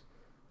themes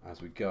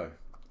as we go.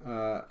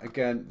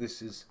 Again,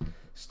 this is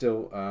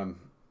still the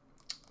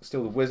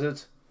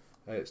wizard.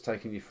 It's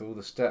taking you through all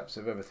the steps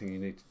of everything you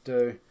need to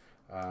do,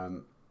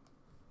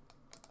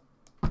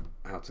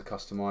 how to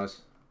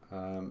customize,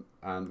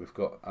 and we've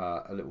got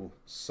a little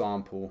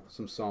sample,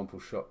 some sample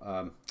shop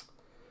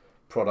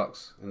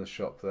products in the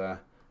shop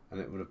there. And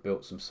it would have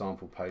built some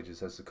sample pages.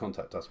 There's the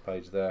contact us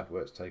page there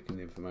where it's taking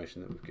the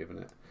information that we've given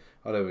it.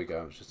 Oh, there we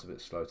go. It's just a bit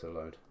slow to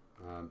load.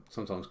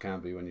 Sometimes can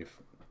be when you've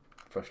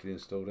freshly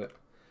installed it.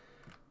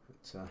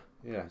 But,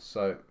 yeah,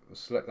 so we'll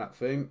select that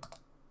theme.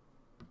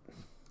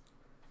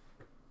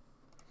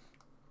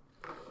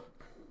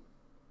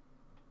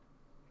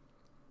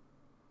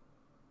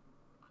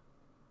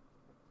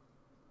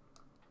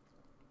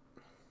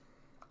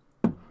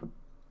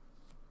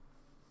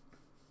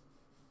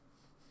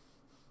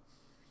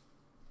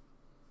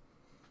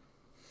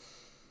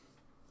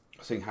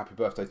 Sing happy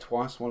birthday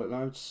twice while it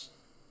loads.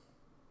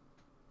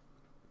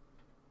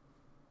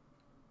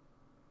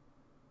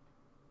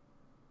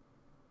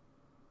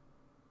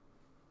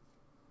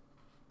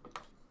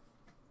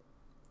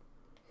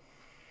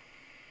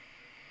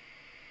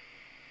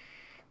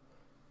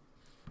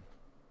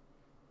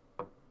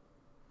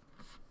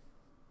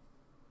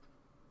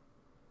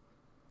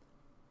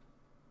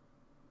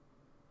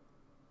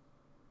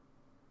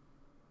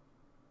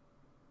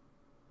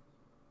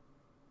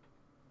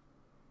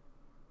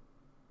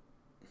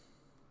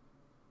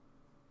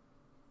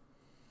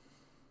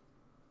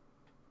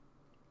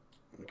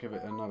 Give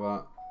it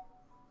another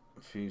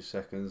few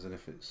seconds, and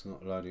if it's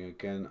not loading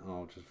again,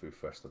 I'll just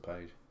refresh the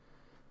page.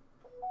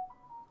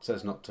 It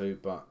says not to,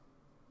 but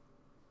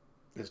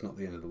it's not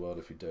the end of the world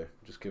if you do.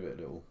 Just give it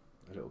a little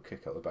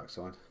kick up the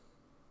backside.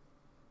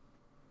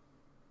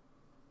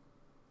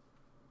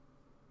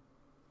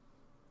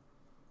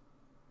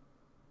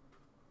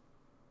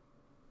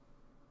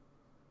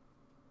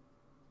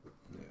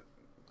 Yeah,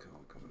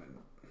 coming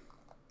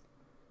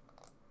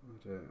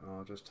in.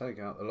 I'll just take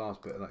out the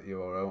last bit of that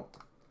URL.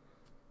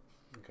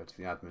 Go to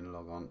the admin,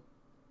 log on.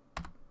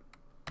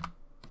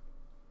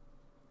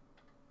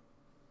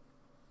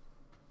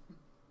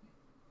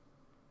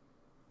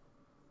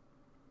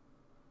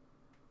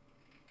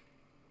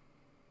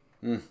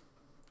 Alright,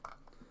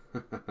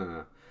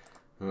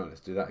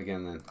 let's do that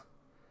again then.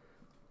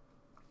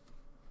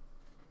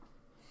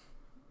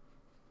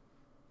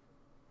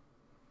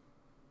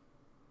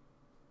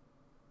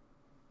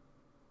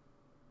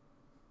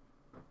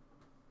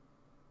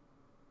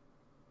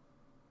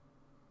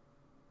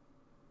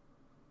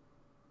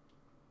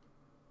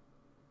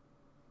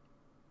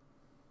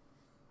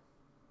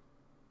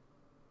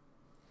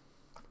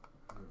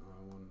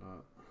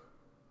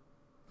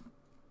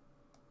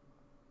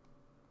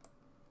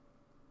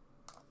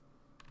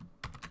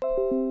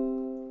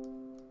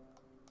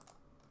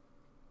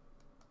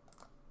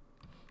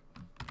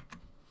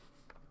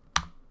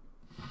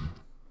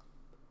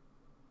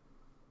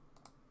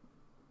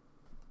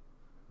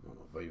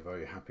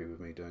 Very happy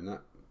with me doing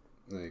that.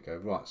 There you go.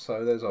 Right,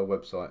 so there's our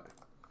website.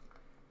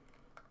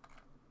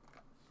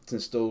 It's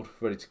installed,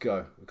 ready to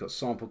go. We've got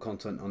sample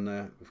content on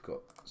there. We've got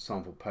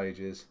sample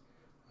pages.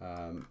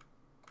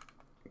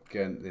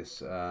 Again,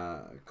 this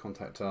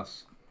contact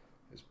us.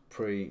 It's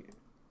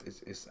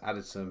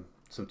added some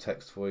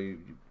text for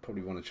you. You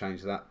probably want to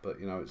change that, but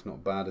you know it's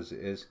not bad as it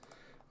is.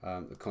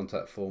 The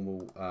contact form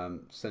will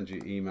send you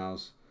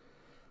emails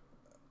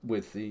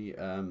with the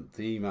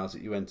emails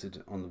that you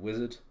entered on the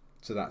wizard.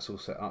 So that's all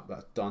set up,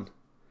 that's done.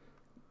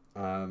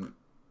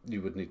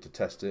 You would need to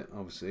test it,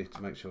 obviously, to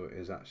make sure it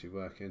is actually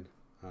working.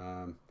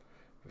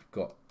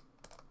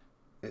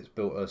 It's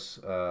built us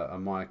a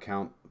My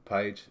Account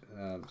page,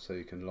 so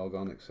you can log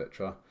on,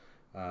 etc.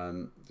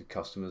 The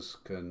customers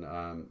can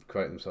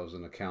create themselves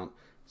an account,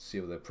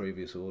 see all their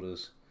previous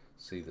orders,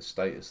 see the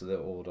status of their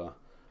order.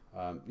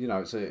 You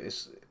know,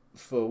 it's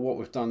for what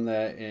we've done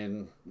there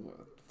in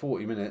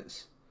 40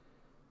 minutes.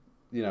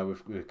 You know,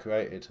 we've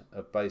created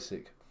a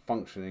basic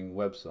functioning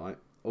website.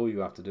 All you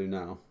have to do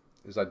now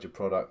is add your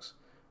products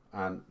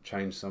and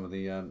change some of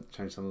the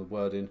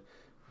wording,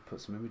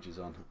 put some images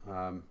on.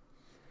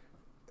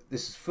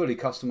 This is fully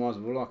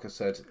customizable. Like I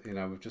said, you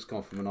know, we've just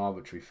gone from an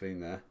arbitrary theme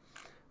there.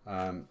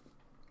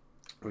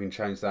 We can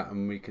change that,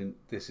 and we can.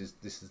 This is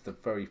the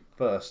very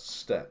first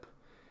step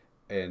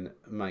in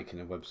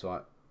making a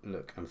website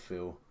look and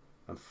feel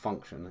and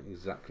function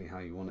exactly how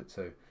you want it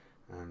to.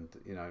 And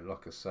you know,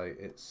 like I say,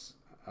 it's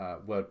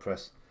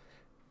WordPress.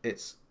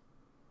 It's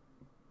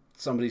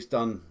somebody's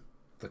done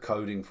the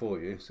coding for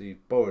you, so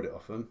you've borrowed it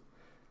off them.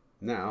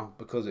 Now,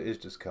 because it is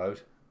just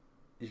code,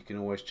 you can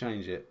always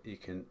change it. You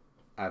can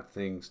add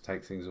things,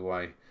 take things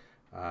away.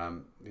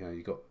 You know,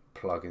 you've got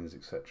plugins,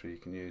 etc. you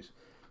can use.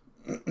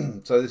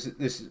 So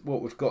this is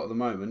what we've got at the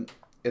moment.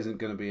 Isn't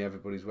going to be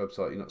everybody's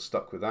website. You're not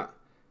stuck with that.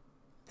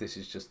 This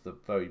is just the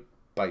very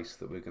base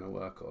that we're going to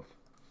work off.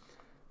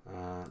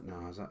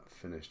 Now, has that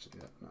finished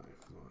yet? No.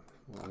 Right.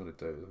 What I'm going to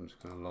do is I'm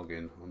just going to log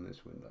in on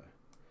this window.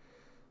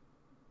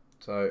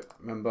 So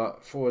remember,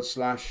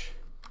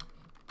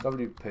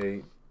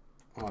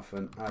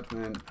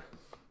 /wp-admin.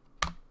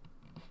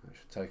 That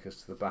should take us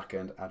to the back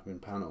end admin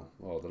panel,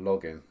 or the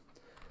login.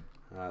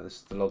 This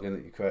is the login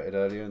that you created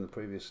earlier in the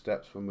previous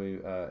steps when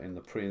we in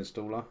the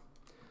pre-installer.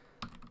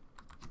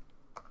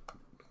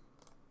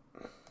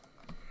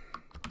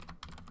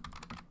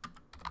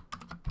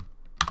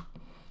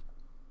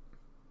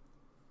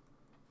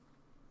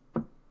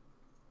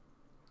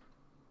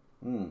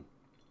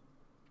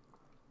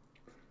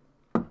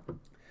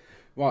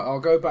 Right, I'll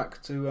go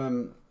back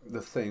to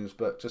the themes,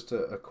 but just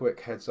a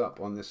quick heads up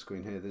on this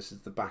screen here. This is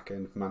the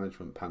back-end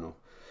management panel.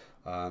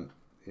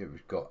 Here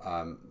we've got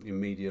your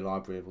media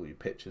library of all your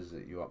pictures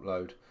that you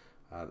upload,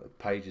 the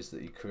pages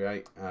that you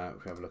create.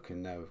 If we have a look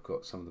in there, we've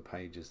got some of the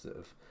pages that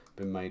have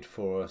been made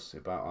for us,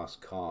 about us,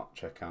 cart,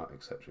 checkout,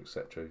 etc,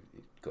 etc.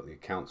 You've got the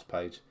accounts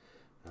page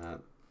that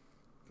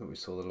we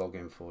saw the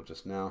login for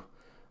just now.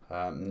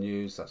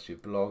 News, that's your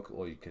blog,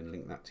 or you can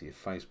link that to your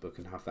Facebook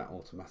and have that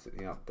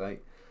automatically update.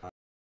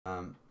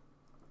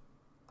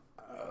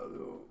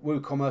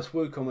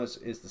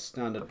 WooCommerce is the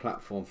standard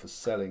platform for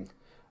selling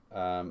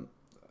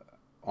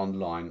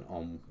online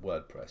on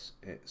WordPress.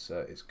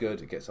 It's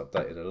good. It gets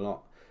updated a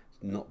lot.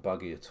 It's not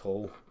buggy at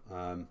all.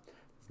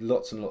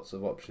 Lots and lots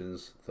of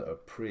options that are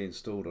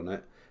pre-installed on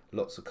it.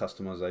 Lots of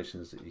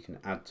customizations that you can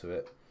add to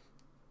it.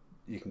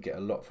 You can get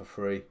a lot for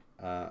free,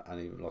 and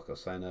even like I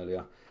was saying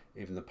earlier,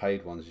 even the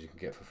paid ones you can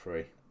get for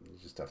free. You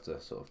just have to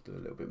sort of do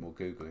a little bit more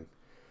googling.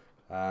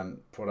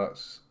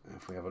 Products,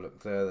 if we have a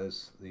look there,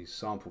 there's these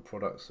sample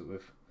products that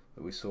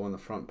we saw on the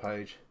front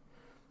page.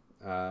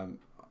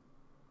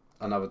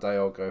 Another day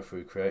I'll go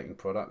through creating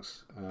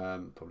products.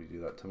 Probably do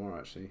that tomorrow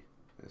actually.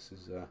 This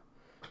is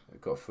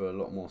it got through a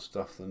lot more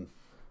stuff than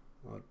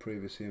I'd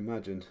previously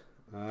imagined.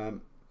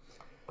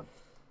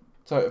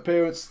 So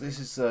appearance, this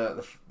is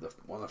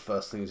one of the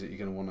first things that you're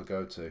going to want to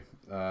go to.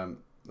 At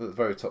the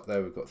very top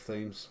there we've got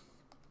themes.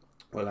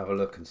 We'll have a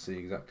look and see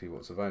exactly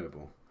what's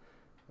available.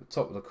 At the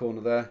top of the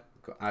corner there,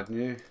 we've got add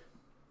new.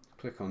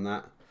 Click on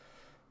that.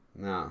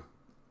 Now,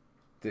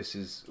 this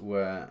is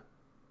where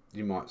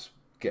you might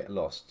get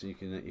lost. You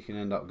can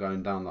end up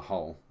going down the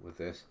hole with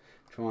this,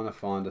 trying to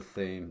find a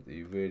theme that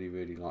you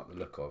really like the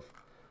look of.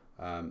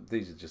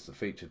 These are just the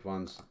featured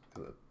ones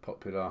that are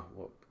popular,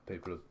 what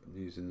people are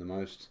using the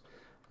most.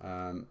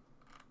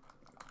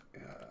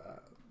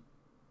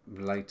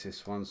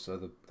 latest ones,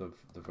 so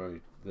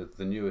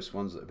the newest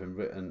ones that have been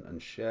written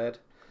and shared.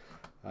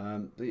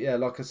 But yeah,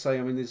 like I say,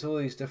 I mean, there's all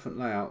these different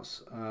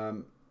layouts.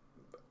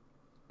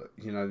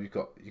 You know, you've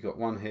got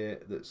one here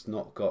that's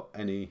not got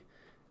any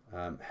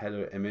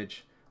header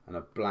image and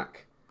a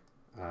black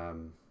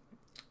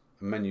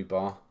menu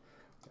bar,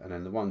 and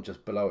then the one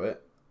just below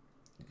it,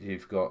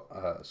 you've got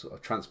a sort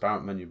of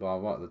transparent menu bar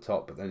right at the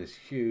top, but then this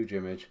huge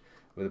image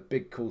with a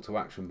big call to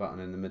action button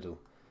in the middle.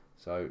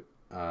 So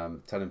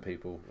telling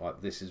people,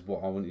 like, this is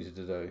what I want you to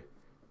do,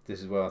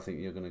 this is where I think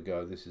you're going to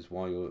go, this is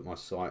why you're at my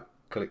site,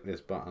 click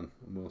this button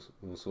and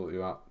we'll sort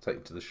you out, take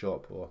you to the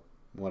shop or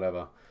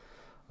whatever.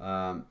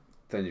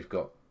 Then you've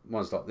got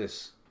ones like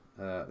this,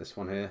 this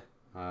one here,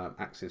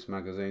 Axis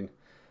magazine.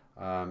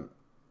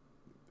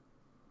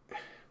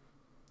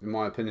 In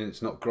my opinion,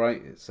 it's not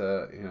great. It's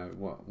you know,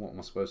 what am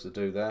I supposed to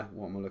do there?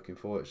 What am I looking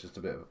for? It's just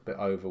a bit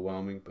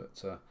overwhelming,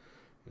 but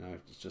you know,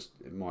 it's just,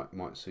 it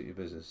might suit your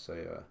business.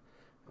 Say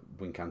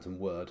Wincanton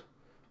Word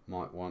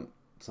might want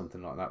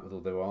something like that with all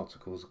their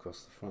articles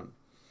across the front.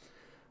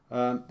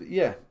 But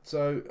yeah,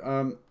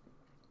 so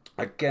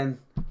again,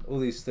 all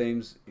these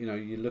themes, you know,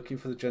 you're looking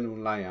for the general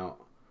layout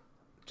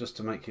just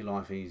to make your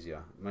life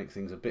easier, make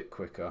things a bit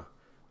quicker,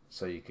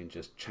 so you can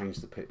just change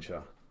the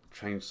picture,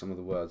 change some of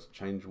the words,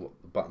 change what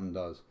the button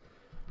does.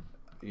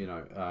 You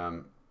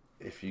know,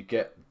 if you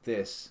get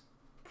this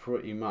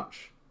pretty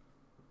much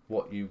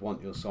what you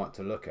want your site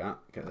to look at,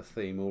 get the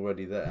theme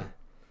already there,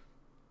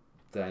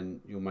 then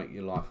you'll make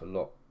your life a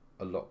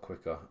lot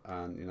quicker.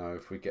 And you know,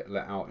 if we get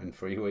let out in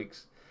 3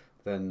 weeks,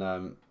 then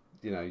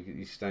you know,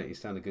 you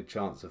stand a good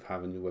chance of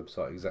having your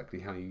website exactly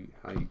how you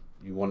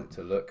want it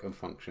to look and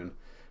function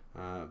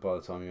by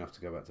the time you have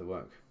to go back to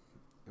work.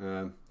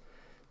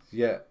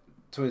 Yeah,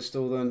 to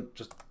install them,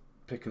 just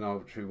pick an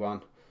arbitrary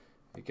one.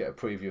 You get a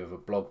preview of a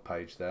blog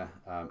page there.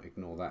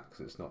 Ignore that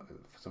because it's not,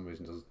 for some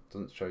reason,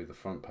 doesn't show you the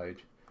front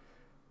page.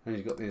 And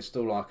you've got the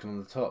install icon on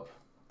the top.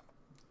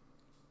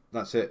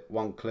 That's it.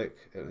 One click,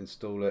 it'll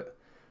install it.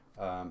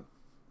 And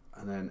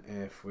then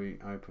if we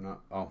open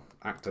up,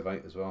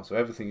 activate as well. So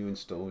everything you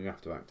install, you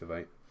have to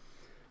activate.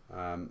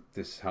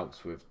 This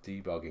helps with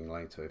debugging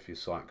later if your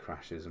site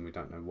crashes and we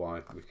don't know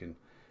why. We can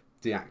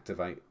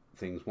deactivate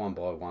things one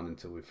by one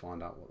until we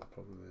find out what the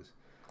problem is.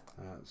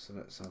 So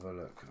let's have a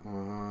look.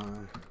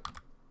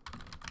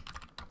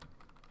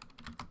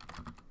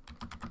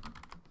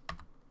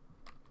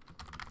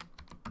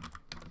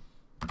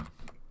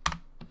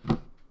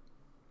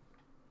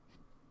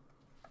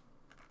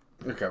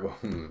 Okay, well,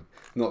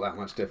 not that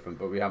much different,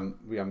 but we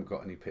haven't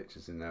got any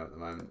pictures in there at the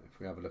moment. If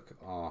we have a look at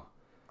our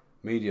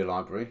media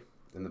library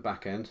in the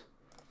back end,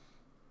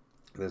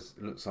 it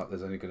looks like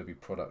there's only going to be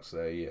products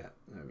there yet.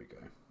 There we go.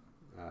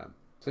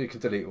 So you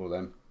can delete all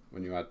them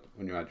when you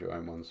add your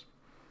own ones.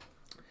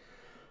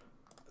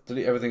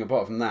 Delete everything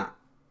apart from that,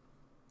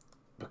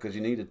 because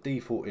you need a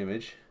default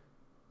image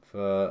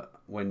for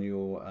when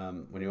you're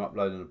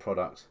uploading a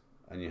product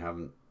and you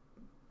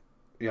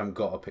haven't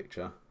got a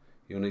picture.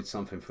 You'll need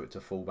something for it to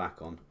fall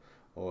back on,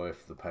 or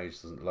if the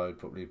page doesn't load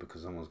properly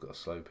because someone's got a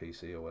slow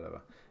PC or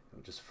whatever,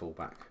 it'll just fall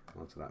back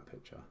onto that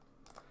picture.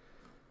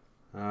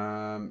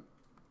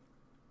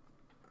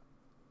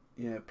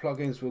 Yeah,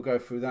 plugins, we'll go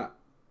through that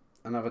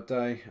another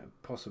day,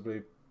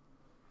 possibly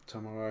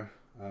tomorrow,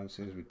 as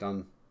soon as we've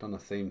done a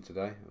theme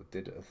today, or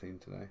did a theme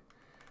today.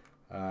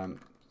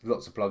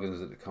 Lots of plugins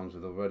that it comes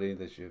with already.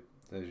 There's your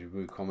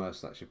WooCommerce,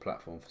 that's your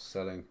platform for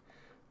selling.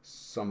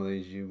 Some of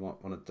these you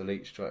might want to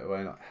delete straight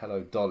away, like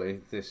Hello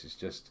Dolly. This is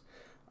just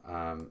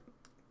an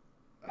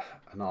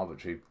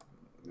arbitrary,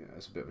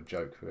 it's a bit of a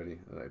joke really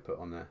that they put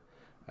on there.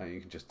 You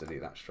can just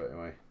delete that straight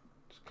away.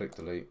 Just click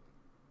delete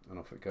and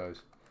off it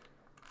goes.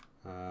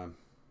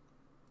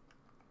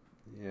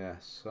 Yeah,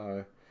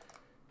 so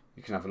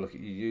you can have a look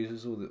at your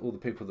users, all the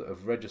people that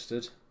have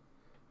registered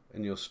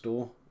in your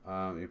store,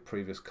 your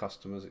previous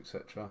customers,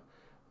 etc.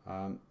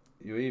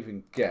 You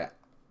even get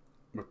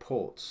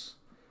reports.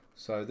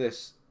 So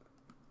this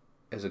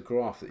is a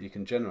graph that you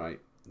can generate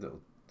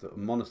that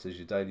monitors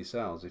your daily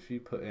sales. If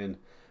you put in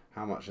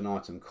how much an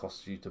item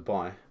costs you to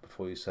buy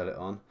before you sell it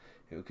on,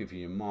 it will give you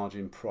your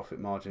margin, profit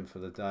margin for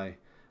the day,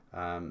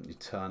 your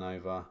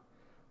turnover,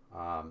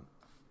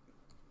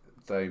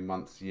 day,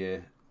 month,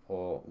 year,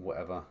 or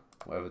whatever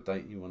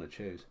date you want to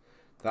choose.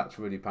 That's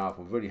really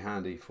powerful, really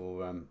handy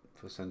for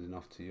sending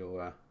off to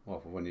your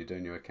for when you're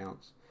doing your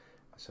accounts.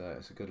 So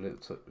it's a good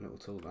little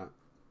tool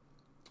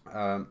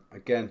that.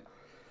 Again,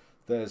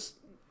 there's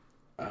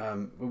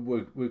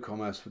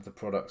WooCommerce with the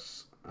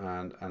products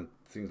and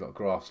things like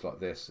graphs like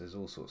this. There's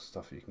all sorts of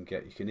stuff you can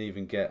get. You can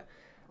even get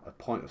a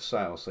point of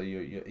sale. So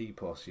your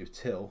EPOS, your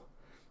till,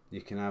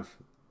 you can have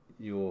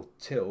your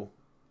till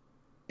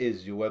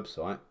is your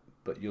website,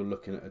 but you're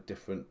looking at a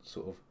different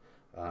sort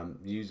of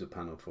user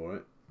panel for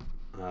it.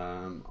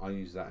 I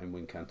use that in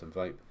Wincanton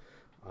Vape,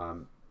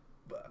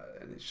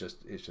 but it's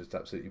just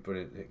absolutely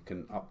brilliant. It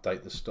can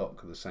update the stock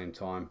at the same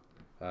time.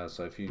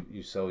 So if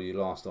you sell your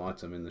last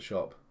item in the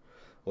shop,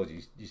 or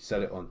you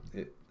sell it on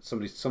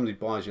somebody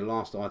buys your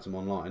last item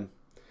online,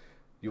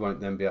 you won't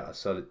then be able to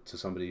sell it to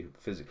somebody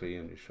physically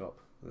in your shop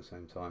at the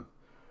same time.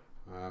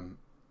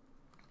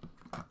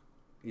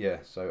 Yeah,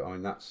 so I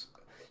mean, that's,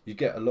 you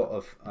get a lot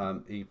of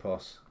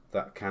EPOS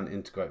that can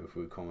integrate with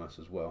WooCommerce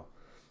as well.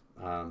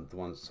 The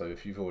ones, so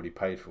if you've already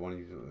paid for one,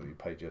 you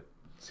paid your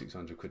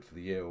 600 quid for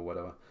the year or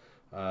whatever,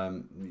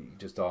 you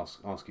just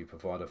ask your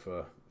provider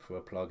for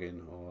a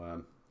plugin,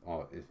 or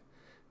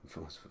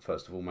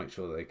first of all make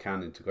sure that they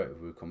can integrate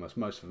with WooCommerce.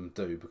 Most of them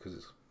do, because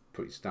it's a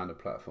pretty standard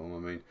platform. I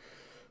mean,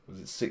 was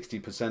it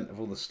 60% of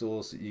all the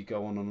stores that you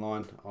go on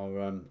online are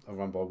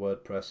run by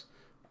WordPress,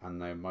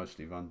 and they're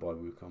mostly run by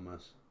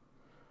WooCommerce.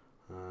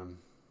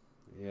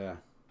 Yeah,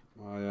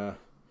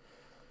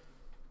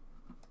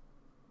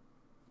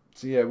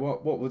 so yeah,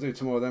 what we'll do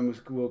tomorrow then,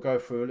 we'll go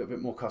through a little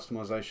bit more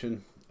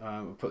customization.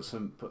 We'll put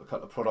a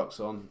couple of products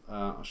on.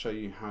 I'll show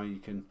you how you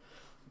can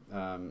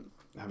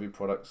have your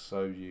products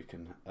so you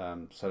can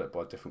sell it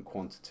by different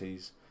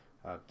quantities,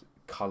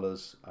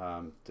 colors,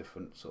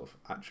 different sort of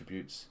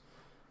attributes,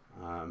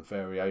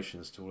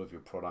 variations to all of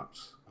your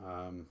products.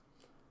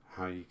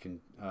 How you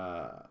can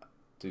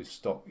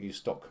use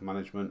stock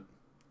management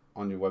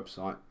on your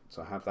website,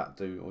 so have that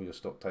do all your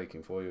stock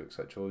taking for you,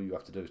 etc. All you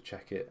have to do is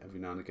check it every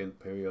now and again,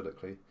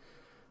 periodically.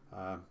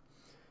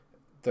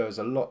 There's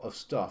a lot of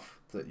stuff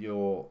that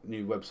your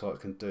new website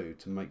can do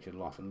to make your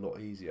life a lot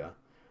easier,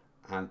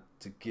 and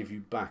to give you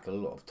back a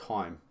lot of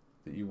time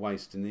that you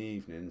waste in the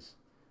evenings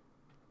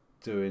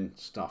doing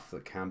stuff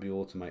that can be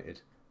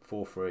automated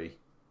for free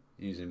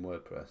using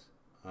WordPress.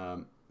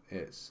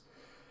 It's,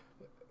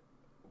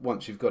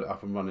 once you've got it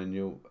up and running,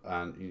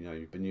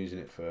 you've been using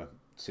it for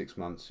 6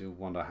 months, you'll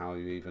wonder how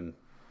you even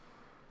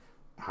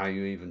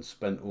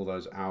spent all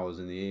those hours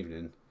in the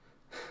evening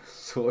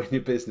sorting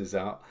your business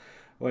out,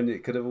 when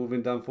it could have all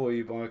been done for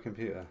you by a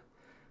computer.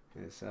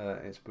 It's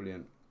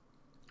brilliant.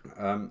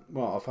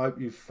 Well, I hope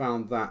you've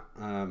found that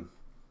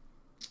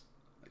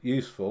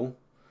useful.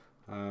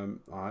 I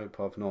hope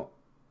I've not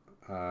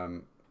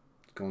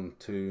gone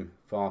too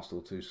fast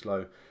or too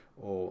slow,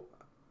 or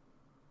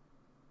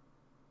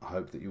I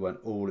hope that you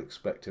weren't all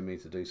expecting me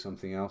to do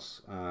something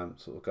else,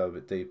 sort of go a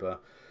bit deeper.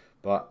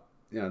 But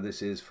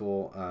this is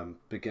for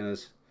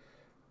beginners.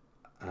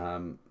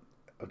 I'm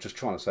just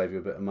trying to save you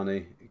a bit of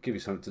money, give you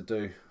something to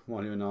do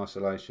while you're in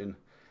isolation,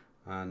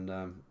 and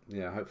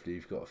yeah, hopefully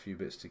you've got a few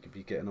bits to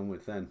be getting on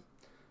with then.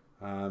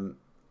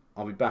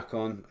 I'll be back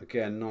on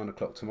again 9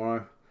 o'clock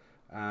tomorrow,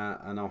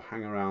 and I'll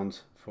hang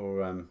around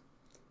for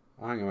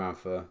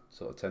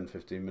sort of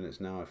 10-15 minutes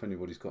now. If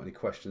anybody's got any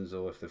questions,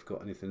 or if they've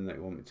got anything they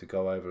want me to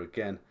go over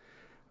again,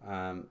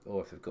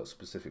 or if they've got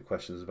specific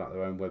questions about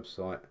their own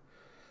website,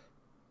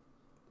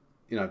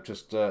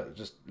 just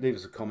leave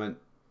us a comment,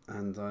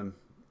 and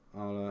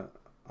I'll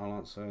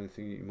answer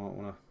anything you might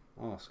want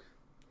to ask.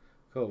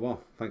 Cool.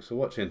 Well, thanks for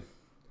watching.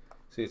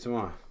 See you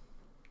tomorrow.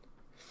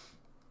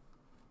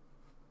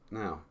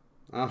 Now,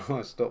 how do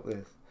I stop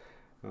this?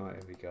 Alright,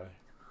 here we go.